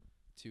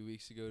 2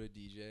 weeks ago to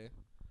DJ,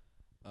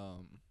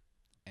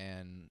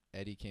 and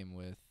Eddie came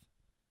with,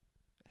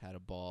 had a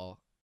ball,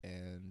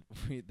 and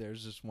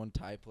there's this one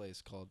Thai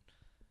place called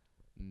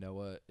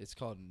Noah. It's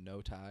called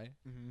No Thai,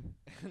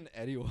 Mm-hmm. and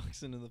Eddie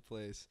walks into the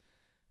place,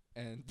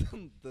 and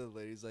the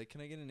lady's like,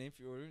 "Can I get a name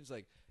for your order?" He's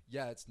like,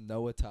 "Yeah, it's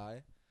Noah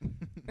Thai."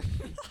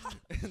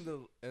 and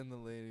the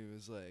lady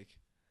was like,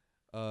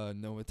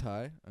 Noah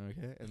Thai,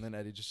 okay. And then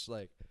Eddie just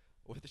like,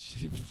 what did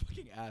she even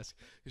fucking ask?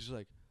 He's just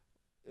like,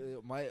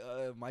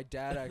 my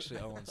dad actually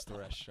owns the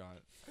restaurant,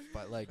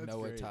 but like That's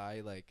Noah great.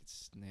 Thai, like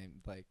it's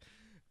named like,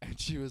 and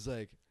she was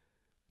like,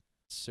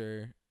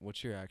 sir,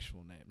 what's your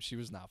actual name? She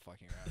was not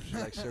fucking around. She's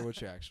like, sir, what's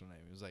your actual name?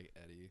 It was like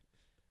Eddie.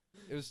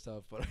 It was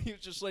tough, but he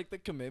was just like the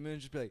commitment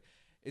and just be like,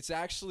 it's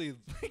actually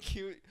like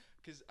you,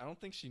 because I don't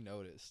think she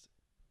noticed.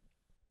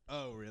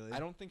 Oh, really? I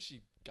don't think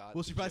she got.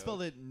 Well, she the probably joke.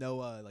 spelled it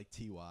Noah like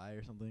T-Y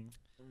or something.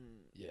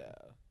 Yeah.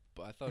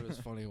 But I thought it was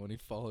funny when he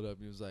followed up.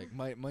 He was like,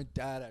 my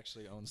dad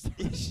actually owns the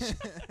restaurant.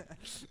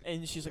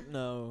 And she's like,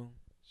 no.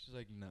 She's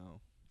like,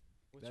 no.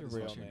 What's That your is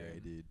real fucking name?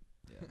 great, dude.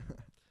 Yeah.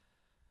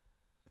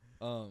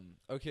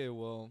 Okay,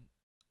 well,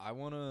 I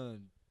want to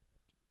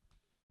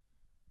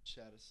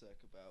chat a sec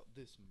about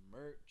this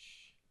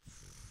merch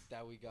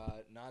that we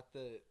got. Not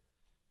that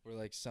we're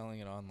like selling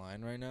it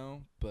online right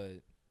now,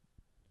 but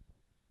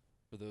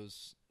for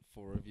those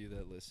 4 of you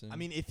that listen. I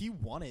mean, if you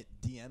want it,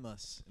 DM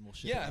us and we'll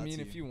ship it yeah, out I mean,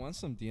 to if you want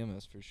some, DM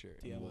us for sure.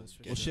 and DM we'll us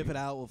for get We'll sure. ship it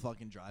out. We'll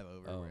fucking drive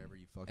over wherever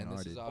you fucking and are,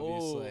 this is dude.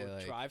 obviously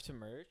like, drive to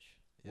merch?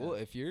 Yeah. well,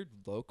 if you're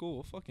local,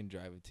 we'll fucking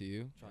drive it to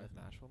you. Drive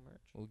Nashville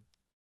merch?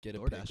 Get a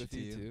DoorDash pic it with to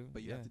you you, too.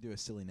 but you yeah. have to do a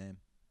silly name.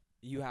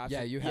 You have Yeah,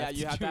 to. you have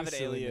you to have do to have a an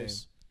silly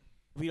alias.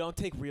 We don't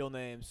take real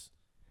names.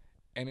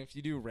 And if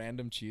you do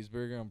random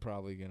cheeseburger, I'm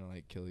probably gonna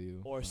like kill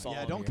you. Or Like, Solomon.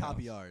 Yeah, in don't your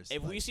copy house. ours.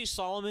 If we see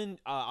Solomon,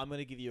 I'm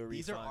gonna give you a refund.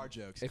 these are our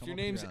jokes. If Come your up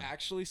with name's own.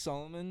 actually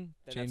Solomon,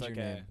 Then change that's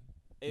your okay. name.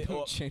 It- Don't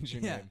or- change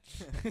your Yeah.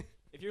 name.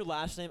 if your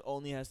last name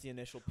only has the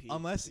initial P.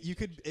 Unless please you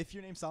change could, it. if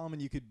your name's Solomon,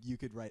 you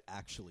could write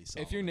actually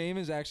Solomon. If your name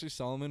is actually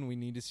Solomon, we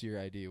need to see your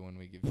ID when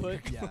we give you.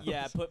 Put your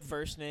Yeah. put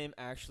first name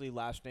actually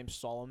last name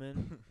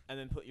Solomon, and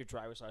then put your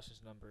driver's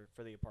license number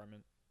for the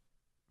apartment.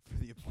 for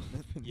the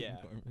appointment. Yeah.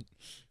 apartment.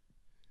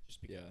 Just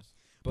because. Yeah.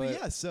 But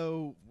yeah,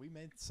 so we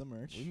made some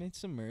merch. we made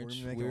some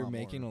merch. We're We're making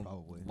making a a lot more,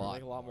 probably. We're lot,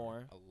 making a lot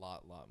more. A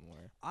lot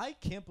more. I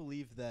can't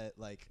believe that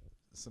like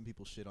some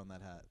people shit on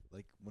that hat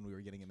like when we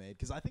were getting it made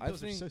because I think I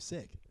those are think- so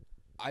sick.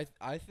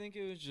 I think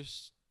it was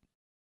just.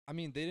 I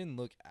mean, they didn't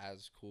look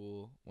as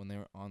cool when they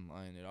were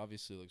online. It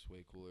obviously looks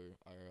way cooler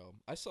IRL.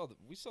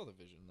 We saw the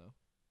vision though.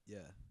 Yeah.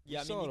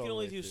 Yeah, I saw mean it you all can the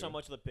only way do so through.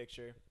 much of the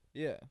picture.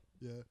 Yeah.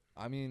 Yeah.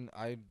 I mean,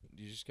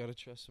 you just gotta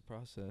trust the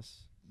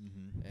process,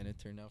 Mm-hmm. and it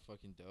turned out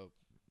fucking dope.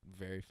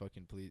 Very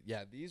fucking pleased.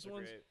 Yeah, these They're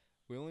ones great.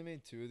 we only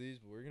made 2 of these,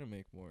 but we're gonna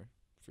make more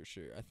for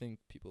sure. I think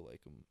people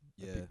like them.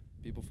 Yeah.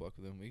 People fuck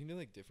with them. We can do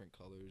like different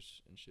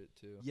colors and shit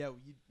too. Yeah,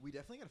 we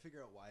definitely got to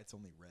figure out why it's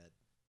only red.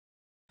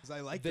 Because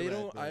I like they the red,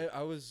 don't. but-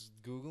 I was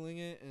googling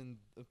it and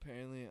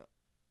apparently,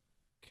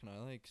 can I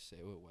like say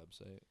what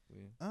website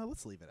we?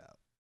 let's leave it out.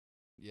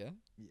 Yeah.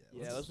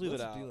 Yeah, let's leave it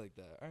Do out. like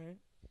that. All right.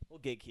 We'll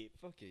gatekeep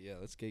Fuck it. Yeah.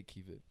 Let's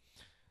gatekeep it.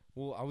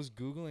 Well, I was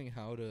googling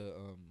how to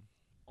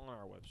on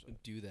our website.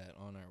 do that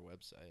on our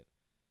website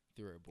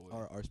through our boy.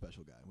 Our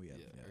special guy. We have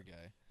our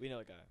guy. We know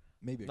a guy.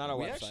 maybe a Not guy. our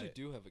We website. actually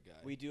do have a guy.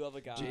 We do have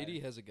a guy.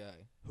 JD has a guy,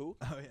 Who?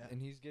 Oh yeah.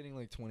 and he's getting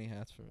like 20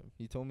 hats from him.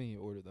 He told me he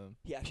ordered them.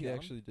 He actually He got 'em?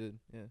 actually did.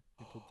 Yeah,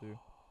 he pulled through.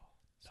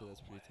 So No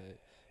that's pretty way. tight.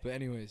 But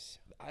anyways,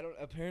 I don't.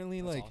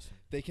 Apparently, That's like awesome.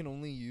 they can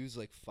only use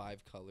like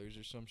 5 colors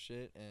or some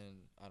shit, and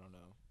I don't know.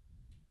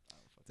 I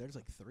don't fucking There's know.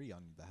 like 3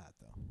 on the hat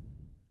though.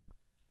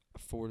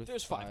 4 to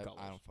There's 5. five I colors.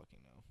 don't fucking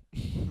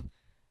know.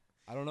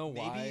 I don't know Maybe-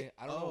 why.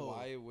 I don't know oh,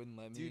 why it wouldn't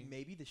let me. Dude,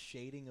 maybe the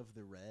shading of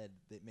the red.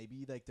 That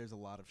maybe like there's a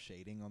lot of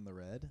shading on the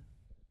red,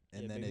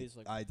 and Yeah, then maybe it it's,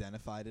 like-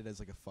 identified it as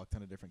like a fuck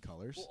ton of different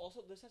colors. Well,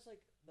 also this has like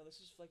this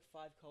is like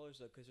 5 colors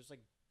though, because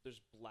there's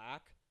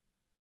black,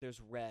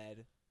 there's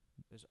red,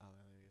 there's I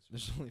guess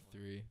There's only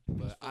 3, There's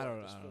but I 4, don't.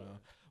 there's I don't 4. know.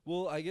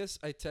 Well, I guess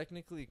I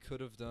technically could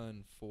have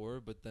done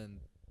 4, but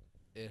then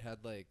it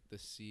had like the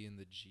C and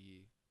the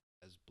G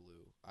as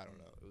blue. I don't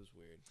know. It was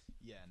weird.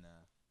 Yeah, nah.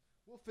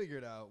 We'll figure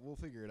it out. We'll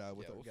figure it out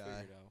with Yeah, our we'll guy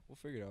figure it out. We'll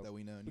figure it out. that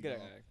we know. and We you got a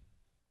know. guy.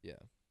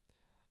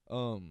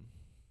 Yeah.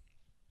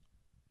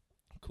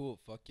 Cool.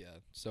 Fuck yeah.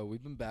 So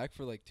we've been back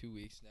for like 2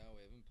 weeks now.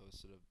 We haven't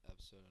posted an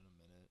episode in a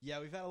minute. Yeah,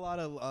 we've had a lot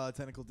of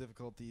technical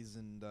difficulties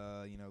and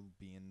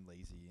being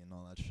lazy and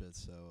all that shit.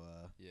 So,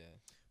 Yeah.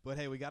 but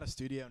hey, we got a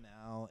studio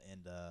now,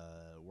 and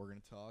we're gonna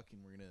talk,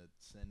 and we're gonna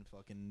send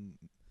fucking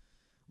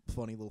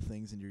funny little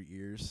things in your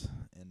ears,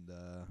 and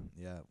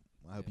yeah,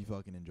 I hope Yeah. you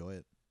fucking enjoy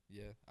it.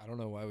 Yeah. I don't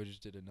know why we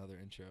just did another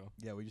intro.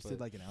 Yeah, we just But- did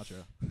like an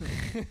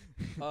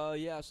outro.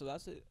 Yeah, so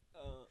that's it.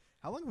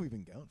 How long have we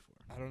been going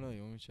for? I don't know.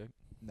 You want me to check?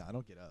 No, I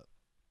don't get up.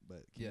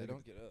 But can you Yeah. look Don't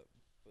at- get up.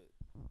 But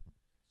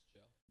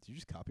chill. Did you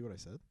just copy what I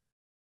said?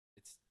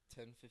 It's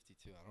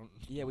 10:52. I don't.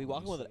 Yeah, we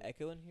walking with an honestly-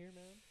 echo in here,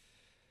 man.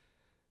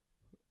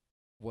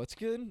 What's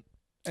good?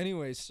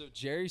 Anyways, so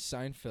Jerry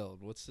Seinfeld.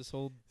 What's this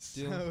whole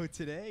deal? So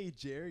today,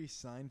 Jerry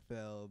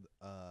Seinfeld,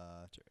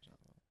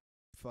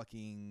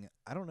 fucking,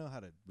 I don't know how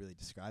to really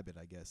describe it.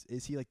 I guess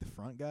is he like the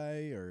front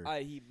guy or?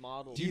 He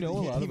modeled. Do you know a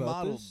lot he about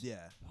modeled, this?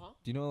 Yeah. Huh?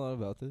 Do you know a lot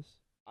about this?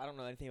 I don't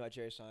know anything about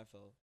Jerry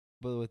Seinfeld.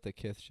 But with the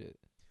Kith shit.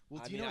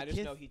 Well, I do you mean, know I just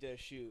Kith? know he did a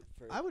shoot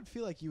for. I would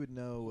feel like you would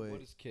know.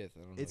 What is Kith? I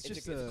don't know. It's it's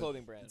just a a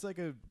clothing brand. It's like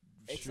a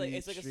It's street,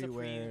 like a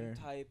Supreme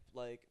streetwear. type,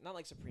 like not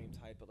like Supreme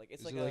type, but like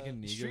it's Is like it like a a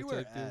Nego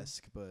streetwear type deal?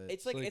 esque, but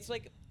it's like- like it's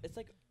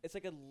like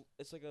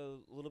it's like a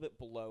little bit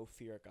below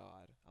Fear of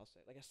God. I'll say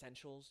like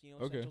Essentials. You know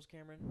Okay. Essentials,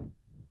 Cameron.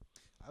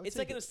 I would It's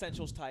say like an that-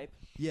 Essentials type.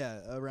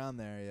 yeah, around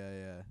there. Yeah,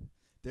 yeah.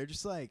 They're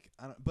just like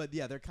I don't. But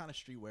yeah, they're kind of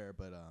streetwear,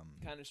 but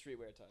Kind of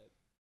streetwear type.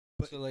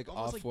 But So like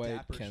almost off-white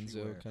dapper Kenzo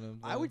streetwear. kind of.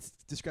 I would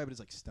describe it as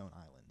like Stone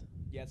Island.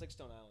 Yeah, it's like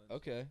Stone Island.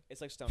 Okay.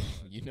 It's like Stone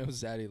Island. You know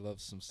Zaddy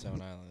loves some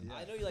Stone Island. Yeah.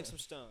 I know you like some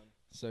Stone.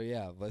 So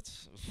yeah,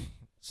 let's.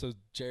 So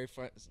Jerry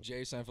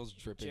Seinfeld's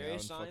dripping Jerry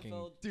out in fucking.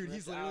 Seinfeld. Dude,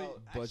 he's ripped literally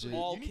out, budget.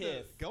 all you need to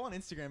kith. go on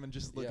Instagram and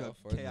just look Yeah, up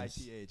for this.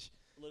 KITH.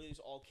 Literally, he's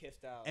all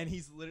kiffed out. And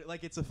he's literally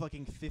like it's a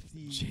fucking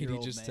 50.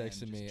 JD just man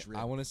texted me. dripped.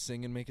 I want to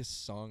sing and make a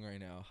song right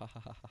now. Ha ha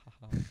ha ha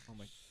ha. Oh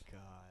my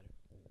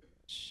god.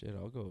 Shit,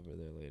 I'll go over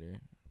there later.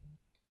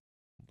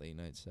 Late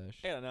night sesh.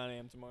 I got a 9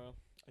 a.m. tomorrow.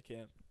 I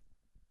can't.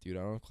 Dude,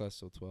 I don't have class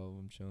till 12.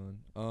 I'm chilling.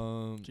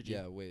 GG.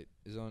 Yeah. Wait,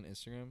 is it on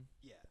Instagram?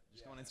 Yeah,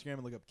 just go on Instagram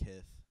and look up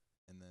Kith,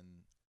 and then,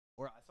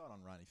 or I saw it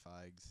on Ronnie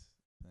Feig's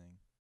thing.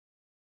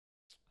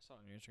 I saw it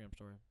on your Instagram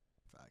story.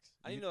 Facts.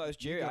 I didn't You- know that was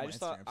you can Jerry. go to I my just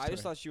thought Instagram I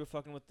just story. thought you were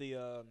fucking with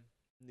the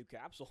new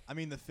capsule. I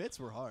mean, the fits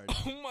were hard.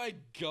 Oh my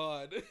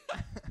god.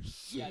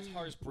 Yeah, it's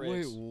hard as Wait,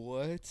 bricks.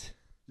 what?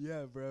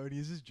 Yeah, bro, and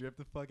he's just dripped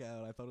the fuck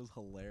out. I thought it was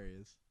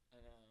hilarious. I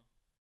know.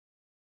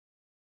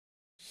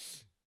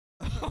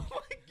 Oh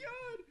my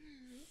god.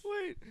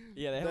 Wait.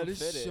 Yeah, they have That them is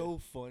fitted. so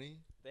funny.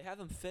 They have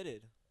them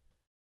fitted.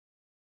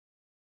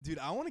 Dude,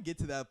 I want to get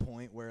to that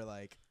point where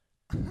like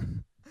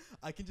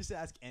I can just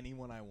ask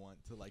anyone I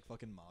want to like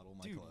fucking model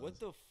my Dude, clothes. what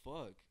the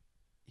fuck?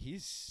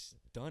 He's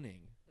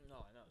stunning. No,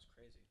 I know, it's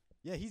crazy.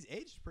 Yeah, he's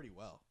aged pretty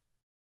well.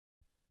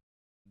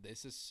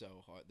 This is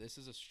so hard. This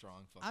is a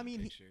strong fucking I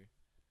mean, picture.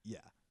 Yeah.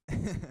 I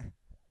know,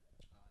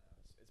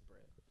 it's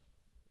Brit.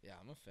 Yeah,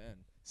 I'm a fan.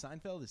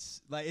 Seinfeld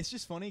is like it's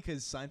just funny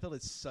because Seinfeld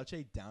is such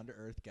a down to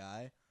earth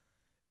guy,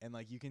 and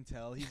like you can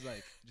tell he's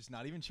like just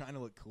not even trying to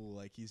look cool.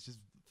 Like he's just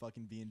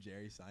fucking being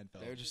Jerry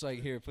Seinfeld. They're just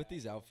like, here, put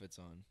these outfits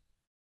on.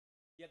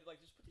 Yeah, they're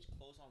like, just put these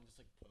clothes on, just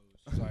like pose.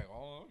 It's like,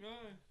 oh, okay.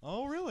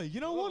 Oh really? You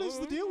know what is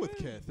the Oh, deal with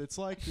okay. Kith? It's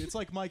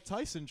like Mike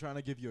Tyson trying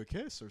to give you a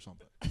kiss or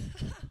something.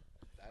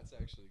 That's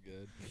actually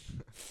good.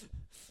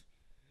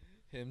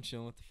 Him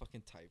chilling with the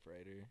fucking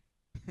typewriter.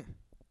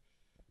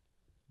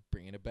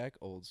 Bringing it back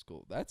old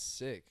school. That's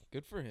sick.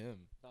 Good for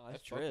him. No, I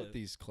that's fuck with drip.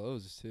 these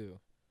clothes too.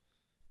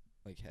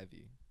 Like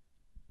heavy.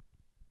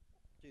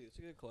 Dude, it's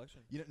a good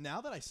collection. You know, now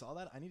that I saw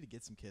that, I need to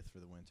get some Kith for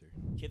the winter.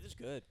 Kid is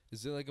good.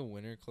 Is it like a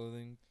winter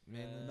clothing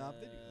mainly? Nah,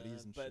 they do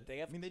hoodies and but shit. they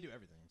have- I mean, they do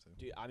everything. So.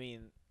 Dude, I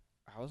mean,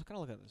 I was kind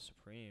of looking at the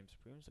Supreme.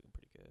 Supreme's looking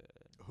pretty good.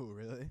 Oh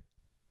really?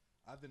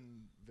 I've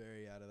been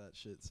very out of that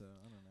shit, so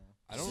I don't know.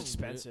 I It's don't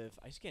expensive.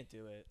 I just can't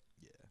do it.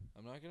 Yeah.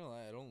 I'm not gonna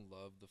lie, I don't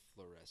love the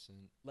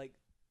fluorescent Like,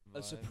 a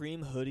vibe.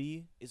 Supreme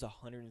hoodie is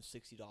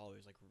 $160,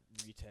 like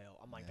retail.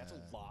 I'm like, that's Yeah.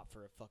 a lot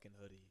for a fucking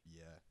hoodie.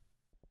 Yeah.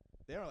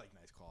 They are like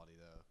nice quality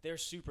though. They're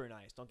super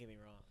nice. Don't get me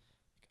wrong.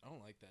 I don't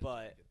like that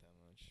But- jacket that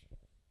much.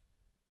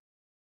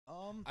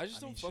 I I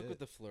just don't fuck with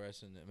the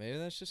fluorescent. Maybe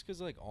that's just 'cause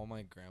like all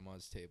my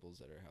grandma's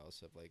tables at her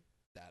house have like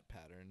that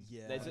pattern.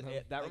 Yeah. That's on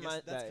them. that I guess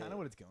remind that's that- kind of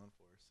what it's going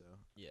for. So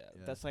Yeah,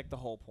 Yeah. that's like the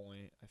whole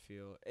point. I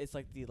feel it's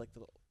like the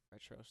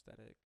retro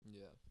aesthetic.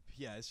 Yeah.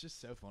 yeah, it's just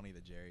so funny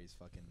that Jerry's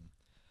fucking.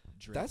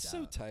 dripped That's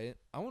so out. tight.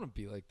 I want to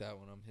be like that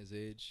when I'm his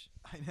age.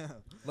 I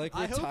know. Like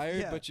I hope- retired,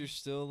 yeah. but you're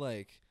still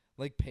like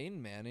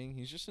Peyton Manning.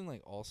 He's just in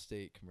like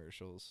Allstate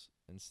commercials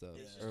and stuff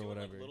He's just or doing,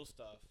 whatever. Like, little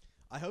stuff.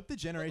 I hope the But,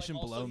 generation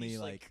also below me he's,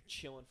 like.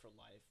 chilling for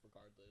life,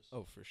 regardless.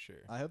 Oh, for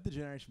sure. I hope the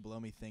generation below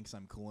me thinks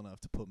I'm cool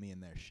enough to put me in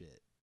their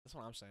shit. That's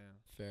what I'm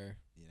saying. Fair.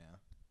 You know.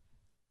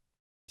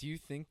 Do you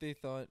think they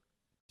thought?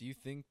 Do you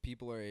think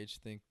people our age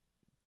think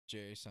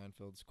Jerry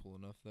Seinfeld's cool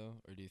enough though,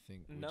 or do you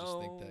think we just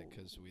think that No.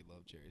 'cause we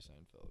love Jerry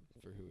Seinfeld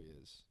for who he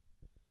is?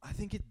 I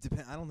think it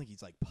depends. I don't think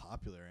he's like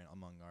popular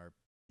among our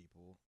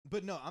people.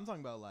 But no, I'm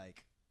talking about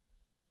like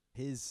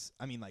his.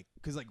 I mean, like,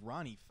 cause like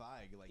Ronnie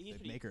Feig, like He's the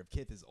pretty- maker of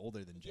Kith, is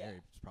older than Yeah.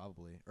 Jerry,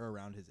 probably, or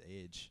around his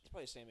age. He's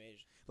probably the same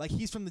age. Like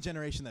he's from the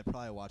generation that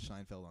probably watched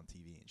Seinfeld on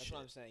TV and That's shit.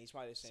 what I'm saying. He's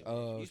probably the same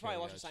Oh, age. He's okay, probably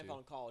watching got you. Seinfeld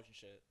in college and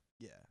shit.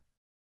 Yeah,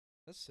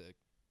 That's sick.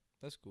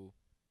 That's cool.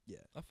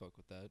 yeah, I fuck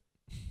with that.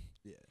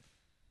 yeah.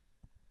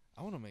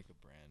 I want to make a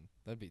brand.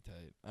 That'd be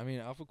tight. I mean,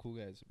 Alpha Cool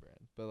Guy is a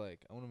brand, but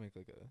like I want to make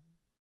like a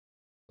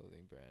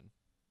clothing brand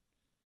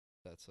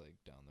that's like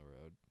down the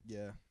road.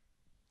 Yeah,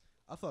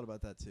 I've thought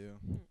about that too.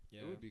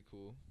 Yeah. It would be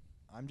cool.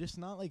 I'm just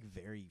not like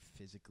very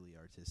physically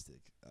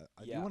artistic.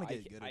 I Yeah, do want to I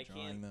get ca- good I at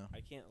drawing can't, though.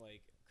 I can't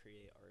like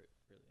create art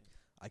really.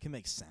 I can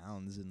make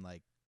sounds and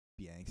like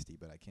be angsty,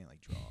 but I can't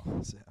like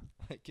draw. So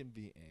I can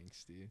be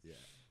angsty. yeah,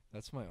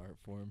 That's my art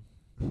form.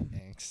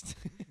 Angst.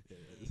 it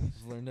is.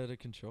 I've learned how to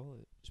control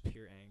it. Just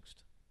pure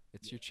angst.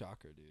 It's Yeah. your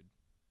chakra, dude.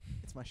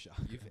 It's my shock.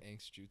 You've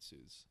angst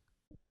jutsus.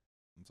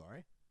 I'm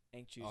sorry.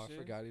 Angst Oh, I jutsu?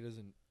 forgot he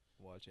doesn't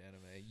watch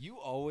anime. You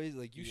always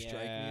you strike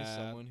me as Yeah.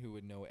 someone who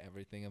would know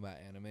everything about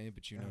anime,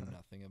 but you know Uh-huh.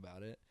 nothing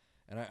about it.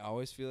 And I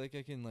always feel like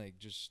I can like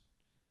just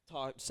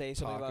Say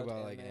something talk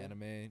about, like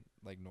anime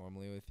like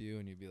normally with you,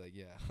 and you'd be like,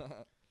 yeah.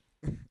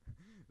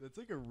 That's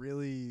like a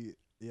really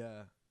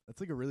That's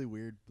like a really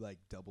weird like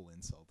double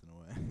insult in a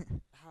way.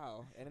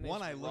 How? Anime's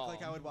One, I look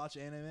like I raw. would watch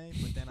anime,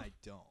 but then I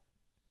don't.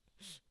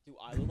 Do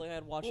I look like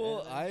I'd watch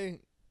well, anime? I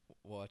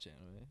watch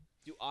anime.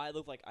 Do I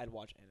look like I'd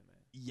watch anime?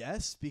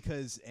 Yes,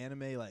 because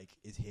anime like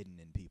is hidden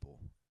in people,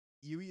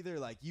 you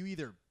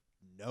either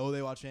know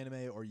they watch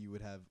anime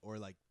or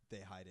like they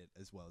hide it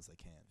as well as they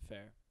can.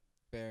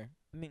 Fair.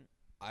 I mean,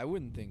 I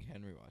wouldn't think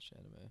Henry watched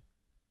anime.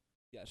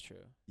 yeah, it's true.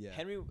 Yeah.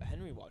 Henry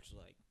watches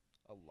like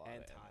A lot.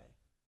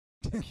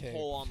 hentai. Okay.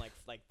 Full on like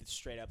the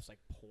straight up like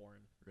porn.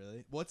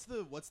 Really? What's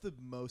the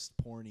most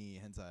porny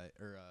hentai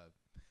or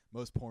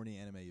most porny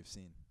anime you've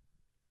seen?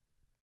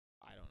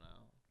 I don't know.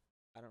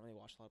 I don't really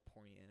watch a lot of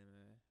porny anime.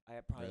 I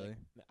probably Really?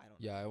 I don't know.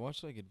 Yeah, I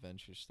watch like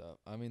adventure stuff.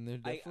 I mean, they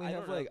I definitely have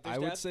don't know. like There's I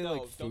would say no,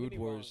 like don't get Food me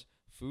wrong. Wars.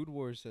 Food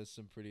Wars has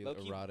some pretty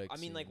Low-key, erotic. I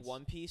mean, like scenes.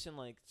 One Piece and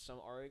like some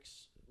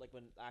arcs, like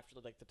when after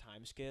like the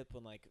time skip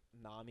when like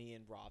Nami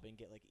and Robin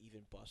get like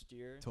even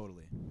bustier.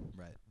 Totally.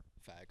 Right.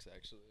 Facts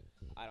actually.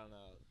 I don't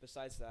know.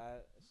 Besides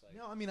that, it's like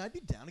No, I mean, I'd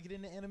be down to get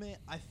into anime.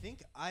 I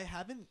think I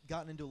haven't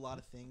gotten into a lot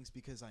of things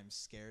because I'm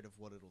scared of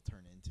what it'll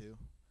turn into.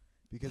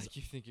 Because Like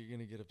you think you're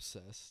gonna get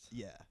obsessed?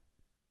 yeah.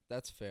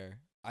 That's fair.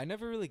 I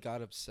never really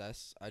got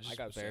obsessed. I just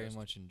got very obsessed.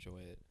 much enjoy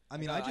it. I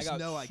mean, got- I just got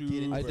know I get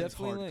super- into I it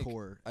definitely, like-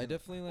 hardcore. I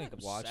definitely like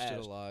not watched it a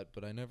obsessed. lot,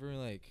 but I never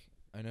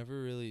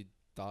really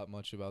thought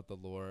much about the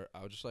lore.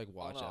 I would just like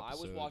watch I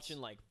episodes. was watching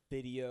like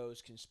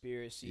videos,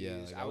 conspiracies. Yeah,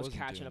 like, I I was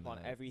wasn't catching doing up on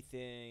that.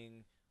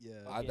 everything.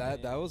 Yeah.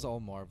 that was all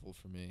Marvel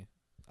for me.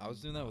 I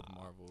was doing that with Nah.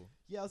 Marvel.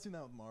 Yeah, I was doing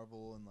that with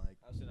Marvel and like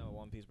I was doing that with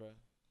One Piece, bro.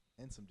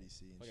 and some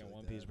DC and Fucking shit like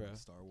One that, Piece, and, bro. like,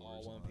 Star Wars. All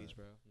and One all Piece, that.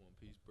 bro. One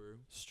Piece, bro.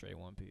 Straight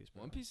One Piece,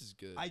 bro. One Piece is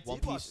good. I One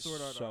did watch Piece is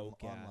Sword Art so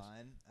gas.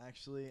 online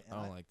actually, and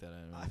I don't like that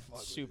anime. I fuck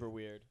with Super it.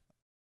 weird.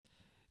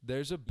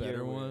 There's a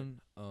better weird.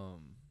 one.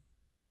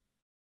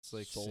 It's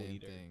like Soul same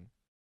Eater. thing.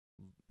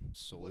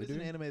 Soul What is Eater?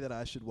 an anime that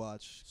I should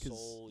watch? Because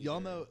Soul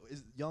y'all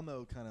Eater.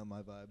 know kind of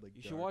my vibe. Like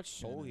You should dark watch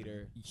Soul anime.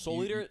 Eater. You-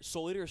 Soul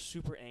Eater is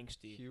super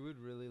angsty. You would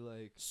really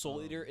like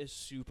Soul Eater is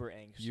super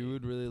angsty. You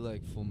would really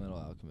like Full Metal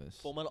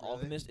Alchemist. Full Metal Really?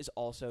 Alchemist is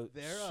also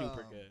They're,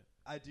 super um, good.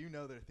 I do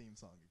know their theme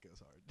song. It goes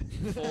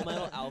hard. Full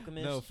Metal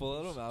Alchemist. No, Full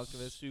Metal is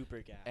Alchemist super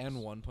gas.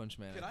 and One Punch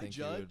Man. Could I I think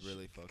you would judge?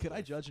 really fuck. Could I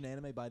with. judge an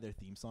anime by their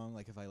theme song?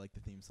 Like if I like the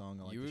theme song,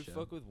 I like You the would show.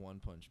 fuck with One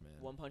Punch Man,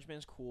 One Punch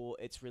Man's cool.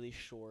 It's really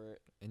short.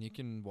 and you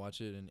can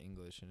watch it in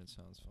English, and it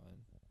sounds fine.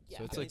 Yeah,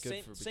 So it's I mean, like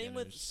good for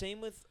beginners.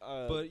 same with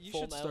But you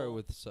Full should Metal. start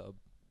with sub.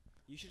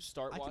 You should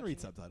start I watching can read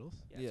it. subtitles.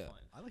 Yeah, Yeah. it's fine.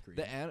 I like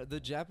reading. The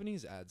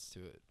Japanese adds to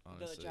it. No,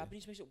 Honestly, the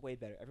Japanese makes it way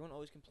better. Everyone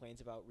always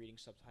complains about reading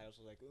subtitles.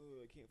 Like,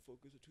 oh, I can't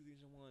focus on two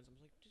things at once. I'm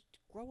like, just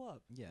grow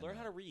up. Yeah, Learn no.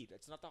 how to read.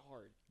 It's not that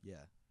hard. Yeah.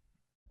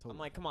 Totally. I'm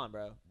like, come on,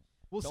 bro.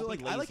 well, don't so be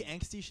like I like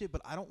lazy. angsty shit,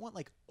 but I don't want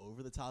like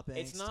over the top angst.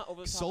 It's not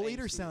over the top. Soul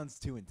Eater angsty. sounds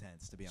too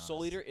intense, to be honest.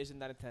 Soul Eater isn't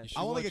that intense. should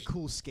I want like a watch-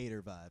 cool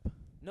skater vibe.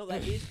 No,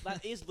 that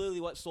is literally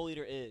what Soul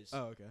Eater is.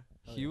 Oh, okay.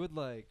 he would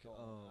like Go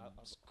on. I'll-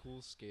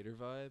 cool skater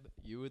vibe.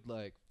 You would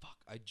like fuck.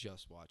 I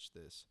just watched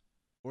this.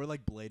 Or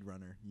like Blade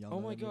Runner. Y'all Oh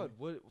know my that god,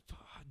 movie?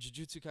 what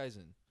Jujutsu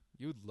Kaisen?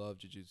 You would love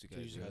Jujutsu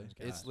Kaisen. Jujutsu Kaisen's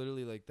It's God.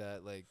 literally like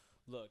that. Like,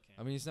 Look,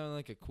 I mean, he's not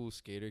like a cool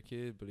skater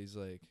kid, but he's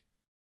like,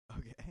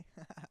 Okay.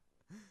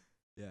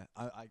 yeah,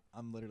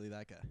 I'm literally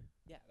that guy.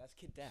 yeah, that's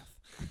Kid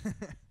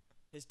Death.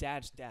 His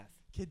dad's Death.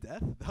 Kid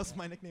Death? That was Yeah.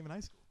 my nickname in high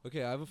school.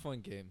 okay, I have a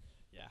fun game.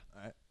 Yeah.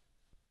 All right.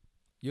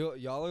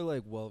 Y'all are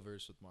like well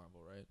versed with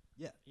Marvel, right?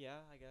 Yeah,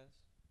 I guess.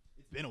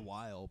 It's been a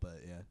while, but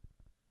yeah.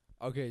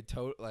 Okay,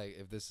 like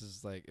if this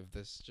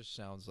just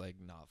sounds like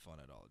not fun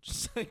at all,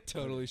 just like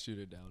totally shoot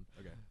it down.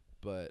 Okay.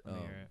 But Let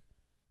me hear it.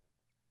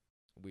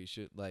 we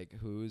should like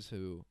who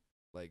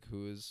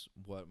is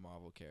what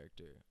Marvel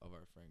character of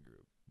our friend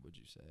group would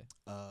you say?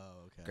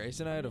 Oh, okay. Grace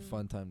and I had a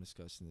fun time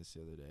discussing this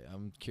the other day.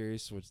 I'm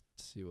curious to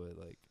see what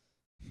like,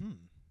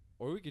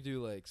 or we could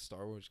do like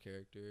Star Wars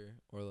character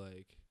or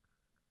like.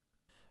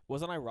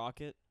 Wasn't I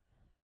Rocket?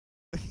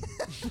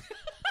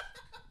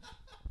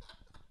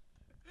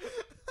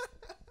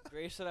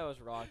 Grace said I was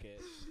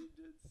Rocket. She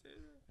did say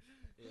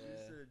that. Yeah.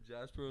 She said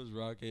Jasper was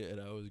Rocket and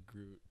I was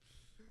Groot.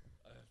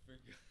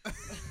 I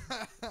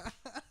forgot.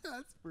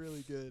 That's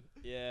really good.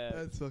 Yeah.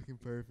 That's fucking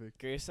perfect.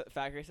 Grace said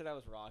I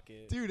was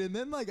Rocket. Dude, and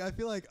then like I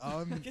feel like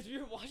Because we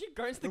were watching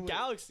Guardians of the Wait.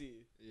 Galaxy.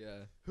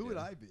 Yeah. who would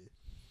yeah. I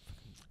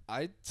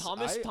be?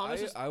 Thomas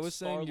is I was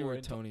saying you were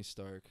Star-Lord. Tony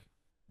Stark.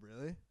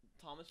 Really?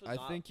 Thomas would I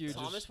not. think you're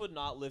Thomas just- would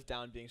not live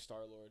down being Star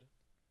Lord.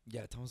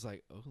 Yeah, Tom was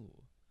like, oh,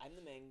 I'm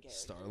the main character.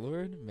 Star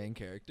Lord, main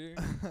character.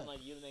 I'm like,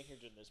 you're the main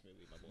character in this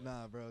movie, my boy.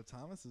 Nah, bro.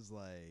 Thomas is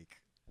like.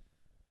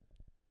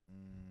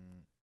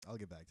 I'll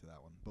get back to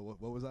that one. But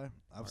what was I?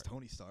 I was Alright.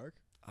 Tony Stark.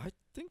 I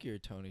think you're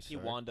Tony He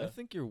Stark. Wanda. I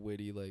think you're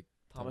witty like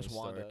Thomas Tony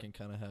Wanda. Stark and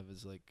kind of have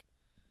his like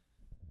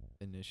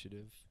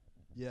initiative.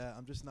 Yeah,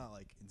 I'm just not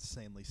like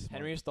insanely smart.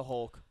 Henry is the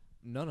Hulk.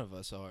 None of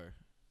us are.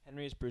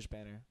 Henry is Bruce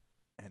Banner.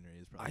 Henry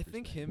is probably. I Bruce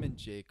think Banner. him and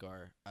Jake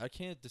are. I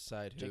can't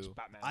decide Jake's who.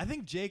 Batman. I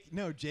think Jake.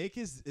 No, Jake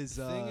is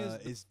thing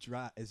is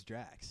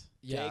Drax.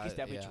 Jake is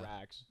definitely yeah,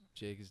 Drax.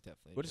 Jake is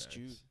definitely. What is Drax.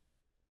 Jude?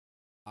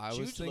 I was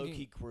Jude's thinking.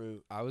 low-key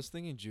Groot. I was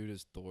thinking Jude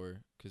is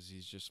Thor because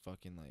he's just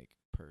fucking like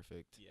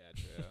perfect. Yeah,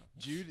 true.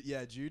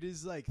 Jude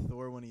is like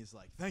Thor when he's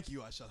like, "Thank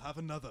you, I shall have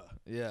another."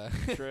 Yeah.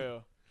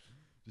 True.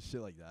 Just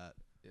shit like that.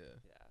 Yeah.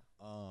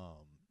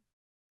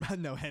 Yeah.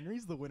 No,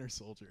 Henry's the Winter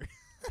Soldier.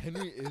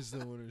 Henry is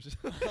the winner.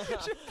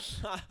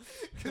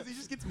 Because he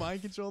just gets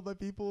mind controlled by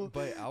people.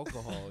 By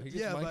alcohol. He gets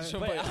Yeah, mind by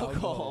controlled by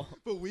alcohol.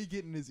 But we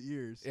get in his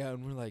ears. Yeah,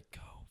 and we're like,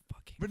 go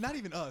fucking. But not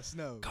even us,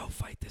 no. Go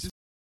fight this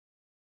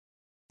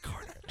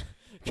corner.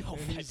 Go And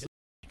fight he's it.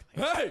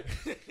 Hey!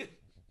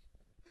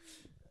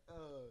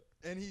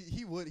 And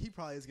he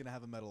probably is going to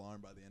have a metal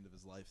arm by the end of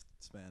his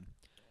lifespan.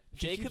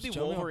 Jay He could be keeps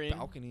jumping off Wolverine.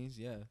 balconies,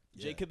 yeah.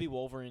 Jay could be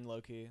Wolverine,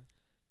 Loki.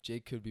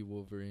 Jake could be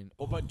Wolverine.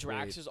 Oh, but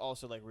Drax wait. is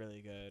also like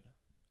really good.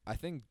 I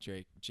think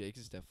Jake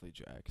is definitely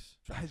Drax.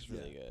 Drax is Yeah.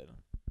 really good.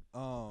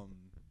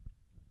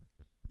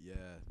 Yeah.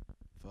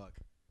 Fuck.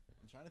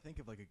 I'm trying to think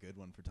of like a good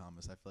one for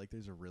Thomas. I feel like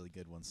there's a really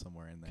good one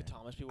somewhere in there. Could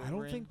Thomas be I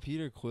Wolverine? don't think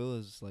Peter Quill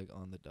is like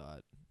on the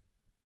dot.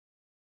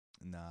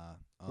 Nah.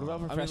 What about I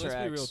mean, Professor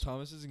let's be real. X?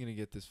 Thomas isn't gonna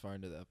get this far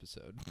into the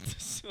episode.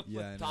 So,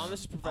 Yeah, I know.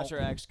 Thomas is Professor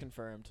X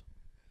confirmed.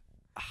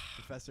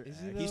 Professor Is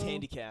X. he He's though?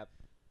 handicapped.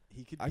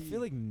 He could be. I feel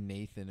like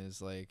Nathan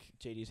is like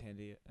JD's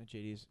handy.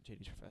 JD's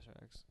Professor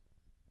X.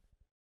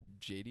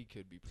 JD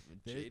could be.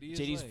 There- JD is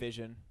JD's like,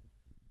 vision.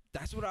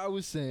 That's what I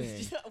was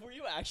saying. Were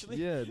you actually?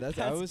 Yeah, I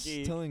That's was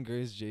geek. telling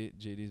Grace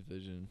JD's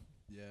vision.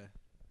 Yeah.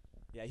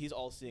 Yeah, he's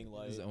all seeing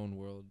light. His own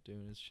world,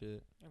 doing his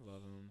shit. I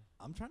love him.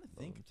 I'm trying to Love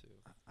think. him too.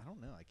 I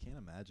don't know. I can't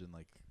imagine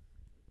like.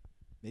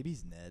 Maybe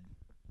he's Ned.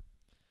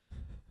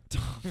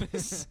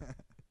 Thomas.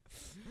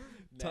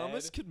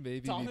 Thomas Ned? could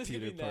maybe Thomas be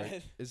could Peter be Parker.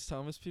 Ned. Is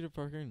Thomas Peter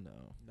Parker?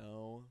 No.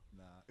 No.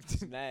 Nah.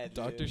 It's Ned.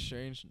 Doctor dude.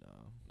 Strange? No.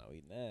 No,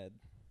 he's Ned.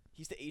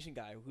 He's the Asian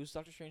guy. Who's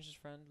Doctor Strange's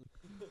friend?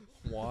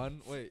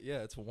 Juan? Wait,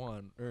 yeah, it's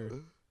Juan. Or Of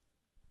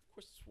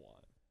course it's Juan.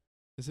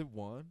 is it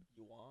Juan?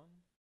 Yuan?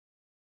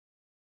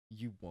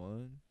 You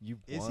won? You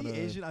Is won? he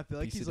Asian? I feel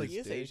like piece he's of like. He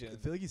is dick? Asian. I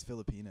feel like he's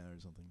Filipino or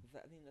something.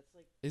 I mean, that's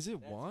like. Is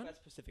it Juan? That's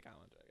Pacific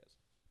Islander, I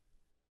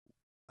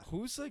guess.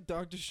 Who's like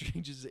Doctor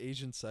Strange's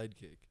Asian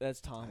sidekick?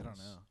 That's Thomas. I don't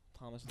know.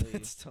 Thomas Lee.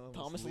 That's Thomas,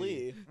 Thomas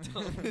Lee.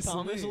 Lee.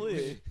 Thomas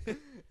Lee.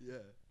 Yeah.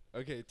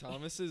 Okay,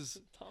 Thomas is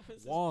Thomas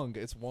is- Wong.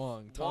 It's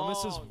Wong. Thomas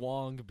is Wong.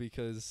 Wong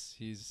because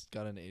he's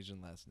got an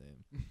Asian last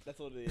name. That's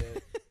literally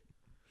it.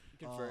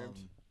 Confirmed.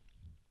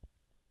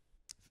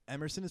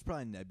 Emerson is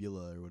probably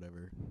Nebula or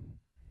whatever.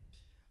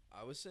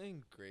 I was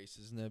saying Grace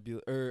is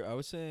Nebula, or I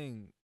was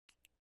saying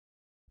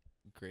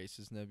Grace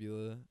is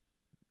Nebula,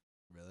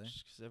 Really?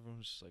 just 'cause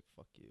everyone's just like,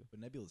 "Fuck you." But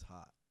Nebula's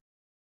hot.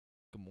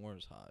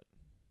 Gamora's hot.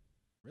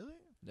 Really?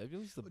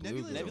 Nebula's the Well, blue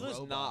Nebula's a girl. Nebula's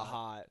robot. not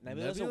hot.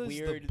 Nebula's a the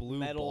weird blue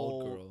metal.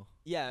 bald girl,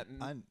 Yeah,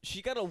 I'm-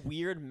 she got a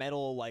weird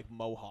metal like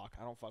mohawk.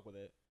 I don't fuck with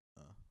it.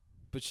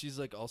 but she's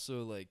like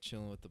also like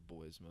chilling with the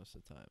boys most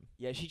of the time.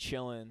 Yeah, she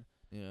chilling.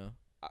 You know?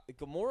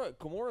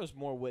 Gamora's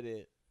more with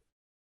it,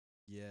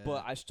 Yeah.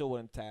 but I still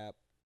wouldn't tap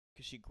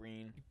because she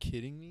green. You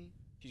kidding me?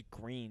 She's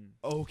green.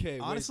 Okay,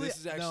 honestly, wait, this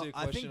is actually a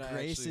I question. think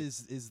Grace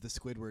is the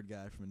Squidward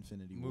guy from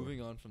Infinity War.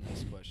 moving on from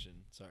this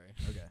question. Sorry.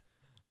 Okay.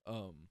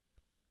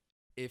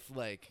 If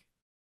like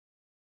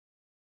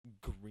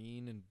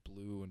green and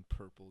blue and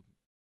purple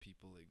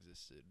people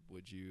existed,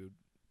 would you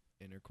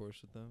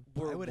intercourse with them?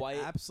 We're I would white.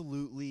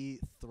 absolutely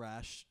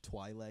thrash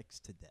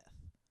Twi'leks to death.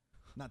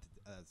 Not to,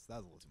 that was a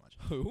little too much.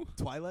 Who?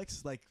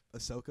 Twi'leks, like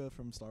Ahsoka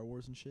from Star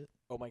Wars and shit.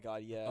 Oh my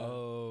god, yeah.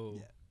 Oh.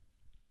 Yeah.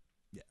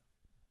 Yeah.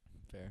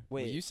 Fair.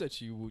 Wait. Well, you said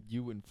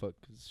you wouldn't fuck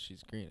 'cause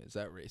she's green. Is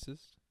that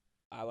racist?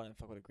 I wouldn't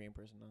fuck with a green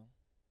person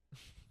though.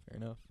 Fair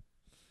enough.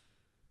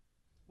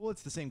 Well,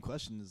 it's the same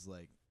question as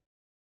like.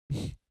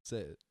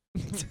 Say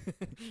it.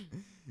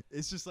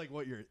 It's just like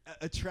what your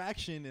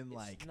attraction and It's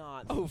like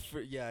not Oh,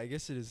 yeah. I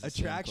guess it is. The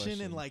same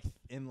attraction and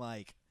question.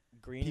 like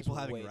green. people is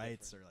having way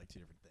rights different. are like two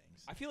different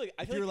things. I feel like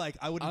If you're like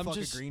I wouldn't I'm fuck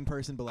just- a green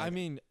person, but like I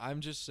mean,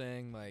 I'm just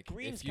saying, like,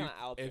 green's if you, kind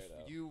of out there if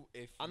though. you,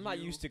 if I'm not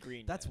you- used to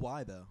green. that's yet.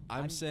 why though.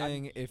 I'm I'm-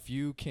 saying if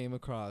you came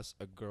across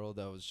a girl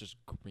that was just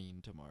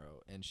green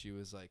tomorrow and she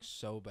was like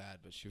so bad,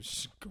 but she was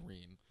just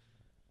green,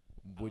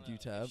 I would don't you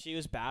know. tap? If she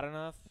was bad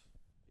enough.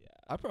 Yeah.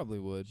 I probably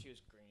would. She was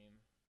green.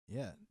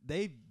 Yeah,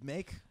 they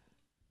make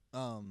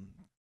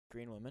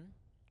Green women.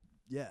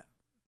 yeah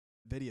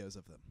videos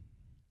of them.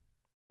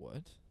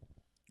 What?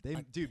 They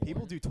Like dude,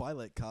 people porn? do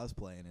Twilight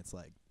cosplay and it's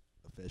like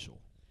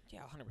official. Yeah,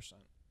 100%.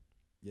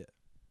 Yeah.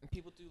 And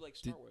people do like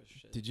Star Wars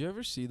shit. Did you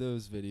ever see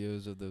those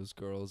videos of those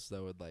girls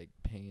that would like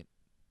paint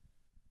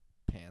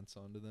pants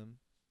onto them?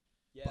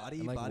 yeah. Body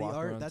And, like, body walk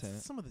art. around That's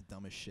tent. some of the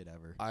dumbest shit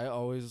ever. I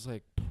always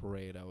like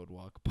prayed I would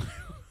walk by.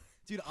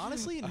 Dude,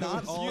 honestly, I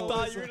not was- all. You Oh,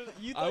 thought it's you were gonna,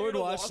 you thought I you were would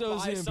gonna watch walk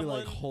those by and be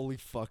like, someone- "Holy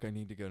fuck, I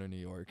need to go to New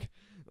York."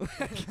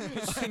 Like,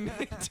 I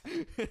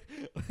need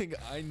like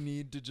I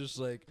need to just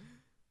like,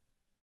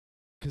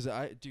 cause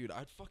I'd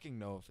fucking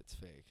know if it's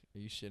fake. Are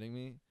you shitting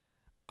me?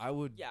 I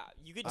would. Yeah,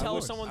 you could I tell would,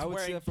 if someone's I would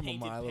wearing see that from a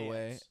painted mile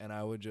away, pants. and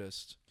I would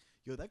just,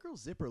 Yo, that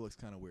girl's zipper looks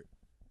kind of weird.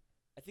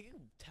 I think you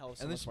can tell.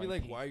 If and then someone's she'd be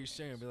wearing like, "Why are you painted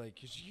staring?" I'd pants. be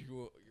like, "Cause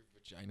your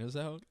vagina's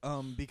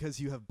out." Because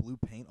you have blue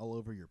paint all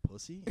over your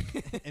pussy,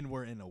 and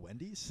we're in a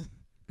Wendy's.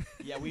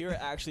 Yeah, we are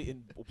actually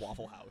in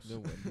Waffle House, No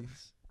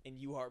Wendy's. and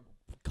you are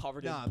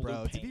covered Nah, in blue bro.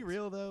 paint. To be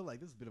real though, like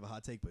this is a bit of a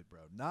hot take, but bro,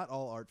 not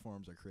all art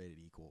forms are created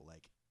equal.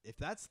 Like if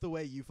that's the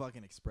way you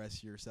fucking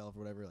express yourself or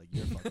whatever, like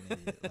you're a fucking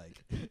idiot.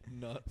 Like,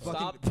 Not fucking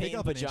Stop pick painting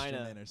up an vagina.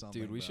 instrument or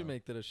something. dude, we should bro.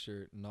 make that a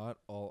shirt. Not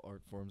all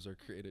art forms are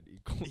created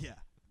equal. Yeah.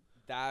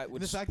 That And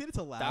would the fact that it's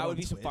allowed. that would on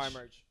be some Twitch, fire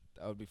merch.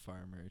 That would be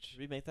fire merch. Should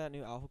we make that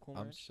new Alpha Cool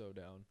I'm merch? so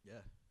down. Yeah.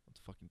 Let's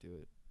fucking do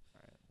it.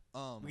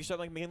 We can start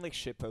like making like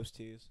shit post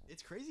tees.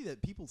 It's crazy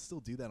that people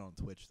still do that on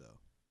Twitch though.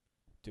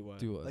 Do what?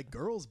 Do it. Like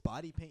girls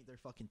body paint their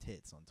fucking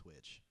tits on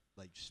Twitch.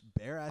 Like just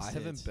bare ass. I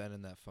tits. haven't been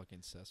in that fucking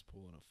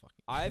cesspool in a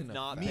fucking. I've in a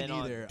not Me been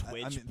on neither. I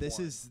Twitch mean, this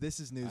porn.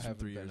 is news I from haven't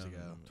 3 been years on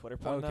ago. Twitter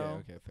porn Okay, though.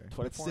 okay, fair.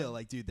 Twitter But porn. still,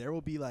 like, dude, there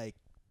will be like,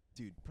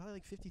 dude, probably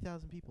like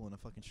 50,000 people in a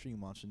fucking stream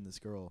watching this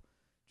girl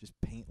just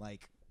paint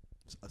like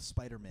a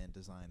Spider-Man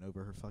design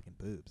over her fucking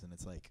boobs, and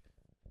it's like,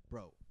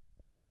 bro,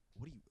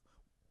 what do you?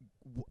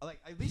 Like,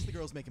 at least the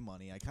girl's making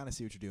money. I kind of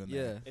see what you're doing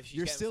Yeah. there. If she's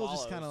You're getting still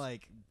just kind of follows.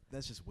 like,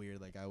 that's just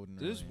weird. Like, I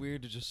wouldn't. It is really-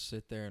 weird to just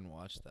sit there and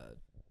watch that.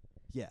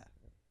 Yeah,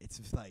 it's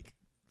just like.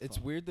 It's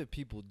fuck. weird that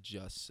people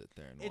just sit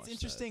there and watch It's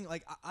interesting.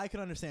 Like, I could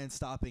understand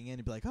stopping in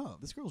and be like, oh,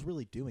 this girl's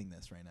really doing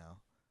this right now.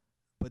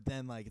 But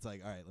then, like, it's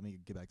like, all right, let me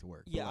get back to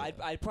work. But, Yeah,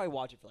 like, I'd probably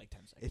watch it for like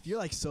 10 seconds. if you're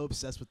like so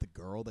obsessed with the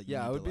girl that That. you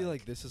Yeah, need I would to, be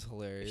like, this is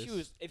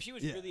hilarious. if she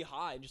was Yeah. really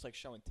hot and just like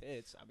showing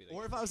tits, I'd be like.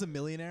 or if I was a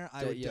millionaire,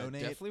 I would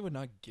donate. Definitely would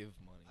not give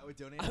money. I would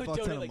donate I a would fuck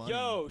ton donate of like, money.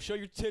 yo, show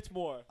your tits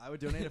more. I would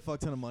donate a fuck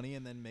ton of money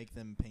and then make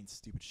them paint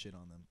stupid shit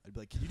on them. I'd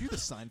be like, could you do the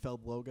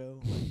Seinfeld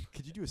logo? Like,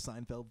 could you do a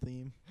Seinfeld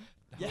theme?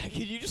 Yeah,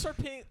 can you just start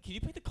painting? Can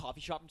you paint the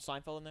coffee shop in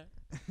Seinfeld in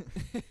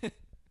there?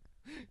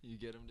 You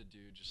get him to do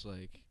just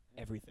like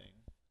Everything.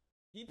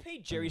 You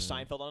paint Jerry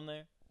Seinfeld on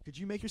there? Could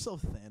you make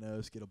yourself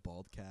Thanos, get a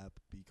bald cap,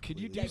 be Could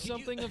you completely- do Yeah, could you-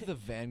 something of the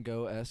Van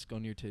Gogh-esque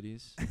on your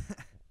titties?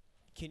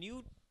 Can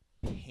you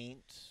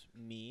paint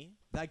me?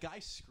 that guy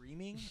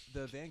screaming,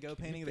 the Van Gogh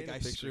painting of the paint a guy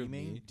picture of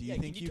screaming? me? Do you Yeah,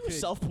 think can you do could a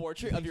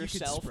self-portrait you of think you could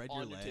yourself spread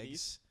your on your titties?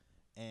 legs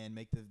and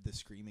make the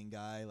screaming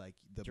guy like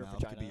the Your mouth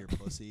could be vagina? your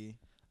pussy?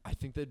 I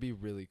think that'd be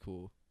really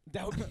cool.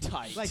 That would be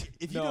tight. Like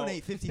if you No.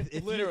 donate 50,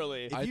 if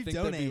Literally. if I you think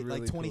that'd be donate really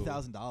like cool.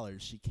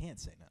 $20,000, she can't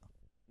say no.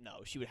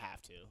 No, she would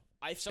have to.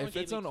 If someone If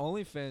gave it's me, on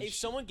OnlyFans, if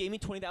someone gave me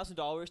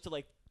 $20,000 to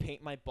like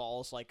paint my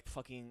balls like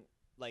fucking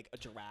like a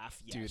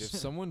giraffe, yes. dude, if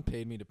someone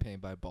paid me to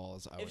paint my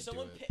balls, I If would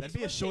someone do it. pa- That'd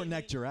be a someone short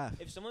neck paid me-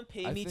 giraffe. If someone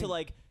paid I me to think-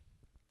 like,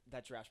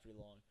 that giraffe's pretty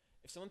long.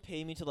 If someone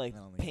paid me to like I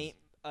don't think it paint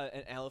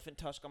an elephant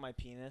tusk on my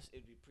penis,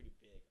 it'd be pretty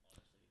big,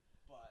 honestly.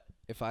 But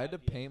If I had to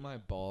That'd be paint my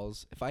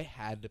balls, if I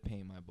had to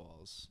paint my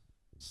balls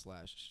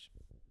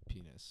 /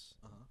 penis,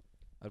 Uh-huh.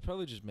 I'd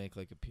probably just make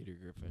like a Peter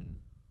Griffin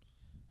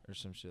or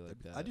some shit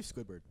like that. I do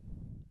Squidward.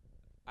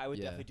 I would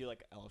Yeah. definitely do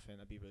like an elephant.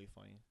 That'd be really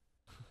funny.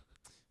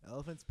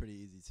 Elephant's pretty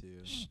easy too.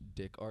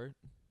 Dick art.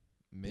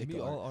 Maybe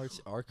Dick all art.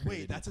 arts are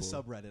created Wait, that's equal.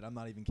 a subreddit. I'm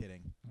not even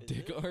kidding. Is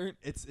Dick it? art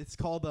It's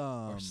called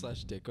or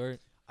 / dick art.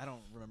 I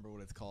don't remember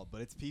what it's called,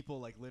 but it's people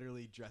like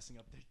literally dressing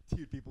up their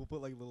dude. People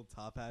put like little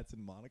top hats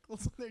and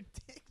monocles on their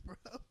dick, bro.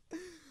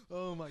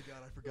 Oh my god,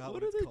 I forgot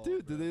what, do it's they called.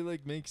 do? bro. Do they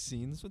like make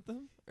scenes with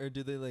them, or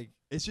do they like?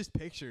 It's just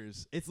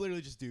pictures. It's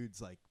literally just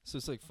dudes like So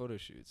it's like photo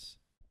shoots.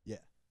 Yeah.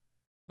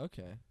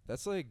 Okay,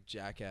 that's like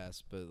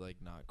Jackass, but like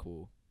not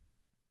cool.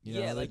 You know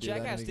Yeah, how they like do that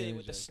in Jackass the did it beginning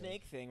with the of Jackass?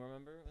 snake thing.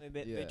 Remember?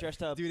 They Yeah.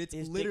 dressed up. dude. It's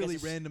his dick literally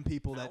as a random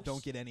people that don't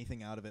mouse? get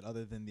anything out of it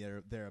other than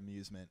their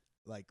amusement.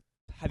 Like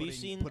Have you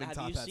putting- seen putting Have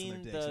top you hats on their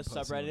seen dicks the and posting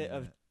on the subreddit of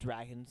internet.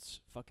 dragons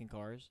fucking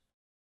cars?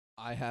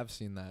 I have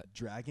seen that.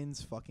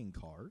 dragons fucking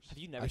cars. Have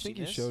you never I seen think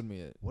you this? showed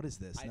me it. What is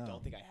this? I no.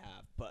 don't think I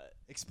have, but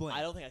Explain.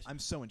 I don't think I. I'm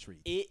so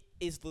intrigued. It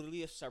is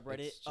literally a subreddit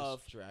It's just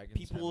of dragons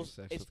people's.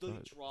 having sex It's with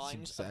literally cars.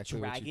 drawings It's of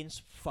exactly what you-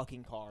 dragons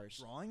fucking cars.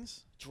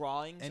 Drawings?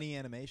 Drawings. Any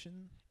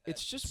animation?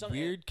 It's just some-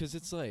 weird because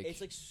it's like It's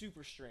like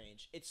super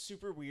strange. It's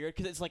super weird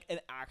because it's like an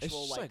it's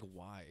actual just like. like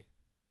why?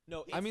 No,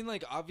 I it's- mean,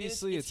 like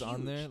obviously it's it's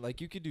on there. huge.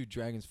 Like you could do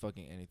dragons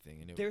fucking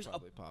anything and it There's would a-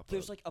 probably pop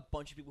there's up. like a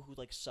bunch of people who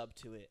like sub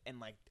to it, and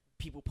like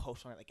people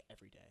post on it like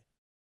every day.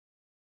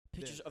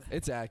 Pictures of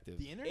It's active.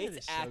 The internet it's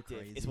is so active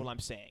crazy. is what I'm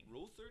saying.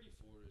 Rule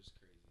 34 is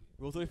crazy.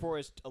 Rule 34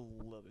 is a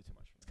little bit too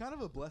much. It's kind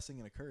of a blessing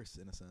and a curse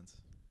in a sense.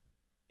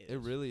 It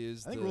really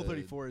is. I think the, Rule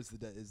 34 is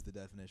the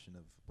definition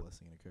of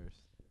blessing and a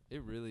curse.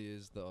 It really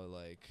is the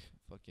like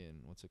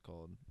fucking what's it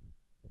called?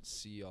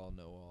 See all,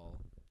 know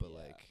all, but Yeah.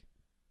 like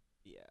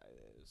Yeah,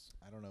 it is.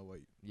 I don't know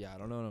what. yeah, I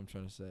don't know what I'm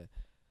trying to say.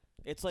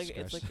 It's like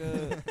Scratch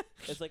a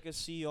it's like a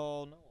see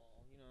all know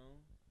all. You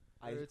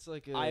know, Or it's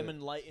like a, I'm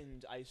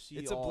enlightened. I see.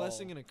 it's all. a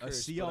blessing and a A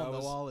curse. see but I all know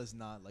was- all is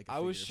not like. I I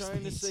was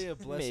trying to say a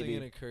blessing Maybe.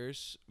 and a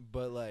curse,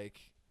 but like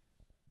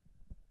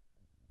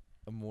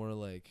a more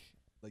like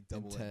like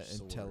double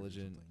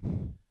intelligent. We're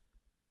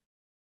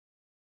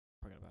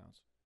gonna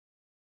bounce.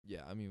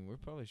 yeah. I mean, we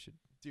probably should.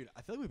 Dude,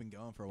 I feel like we've been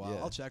going for a while.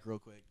 Yeah. I'll check real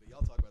quick, but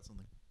y'all talk about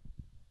something.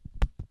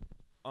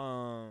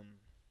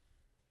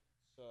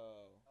 So.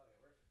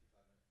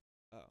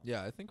 Oh.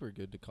 Yeah, I think we're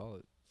good to call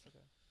it.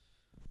 Okay.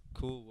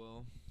 Cool.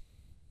 Well,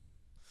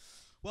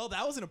 Well,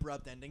 that was an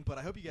abrupt ending, but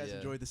I hope you guys Yeah.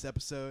 enjoyed this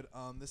episode.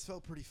 This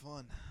felt pretty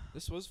fun.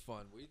 this was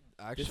fun. We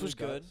actually was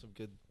got good. some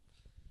good.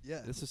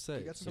 Yeah. This is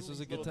sick. got some This was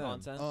a little good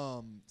time.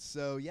 content.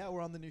 So yeah,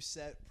 we're on the new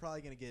set.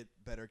 Probably gonna get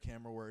better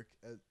camera work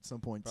at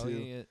some point Probably too.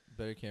 gonna get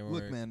better camera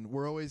Look, work. man,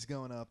 we're always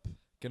going up.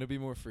 Gonna be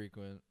more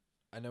frequent.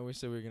 I know we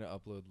said we were gonna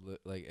upload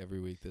like every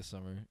week this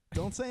summer.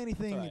 Don't say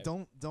anything. Alright.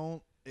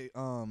 Don't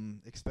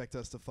expect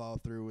us to follow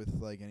through with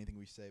like anything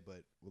we say,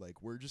 but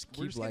like we're just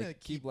gonna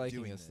keep liking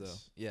doing us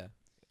this. though. Yeah,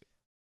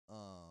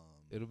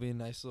 it'll be a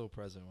nice little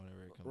present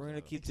whenever it comes. We're gonna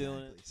out. keep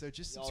doing it. So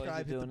just Y'all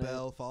subscribe, keep hit the doing it.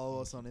 bell, follow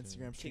Yeah, us on keep doing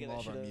Instagram, it. stream Check all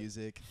that of our shit out.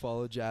 music.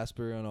 Follow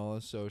Jasper on all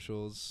his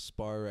socials.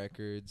 Spar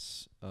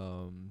Records.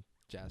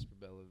 Jasper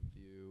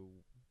Bellevue.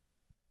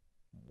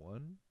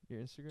 Your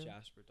Instagram.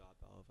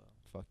 Jasper.Belleville.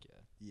 Fuck yeah.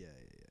 Yeah.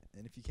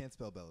 And if you can't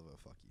spell Belleville,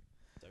 fuck you.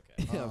 It's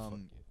okay. Yeah, fuck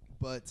Um, you.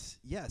 But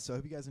yeah, so I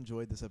hope you guys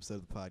enjoyed this episode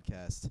of the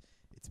podcast.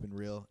 It's been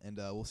real, and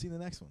we'll see you in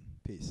the next one.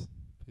 Peace.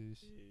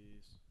 Peace.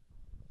 Peace.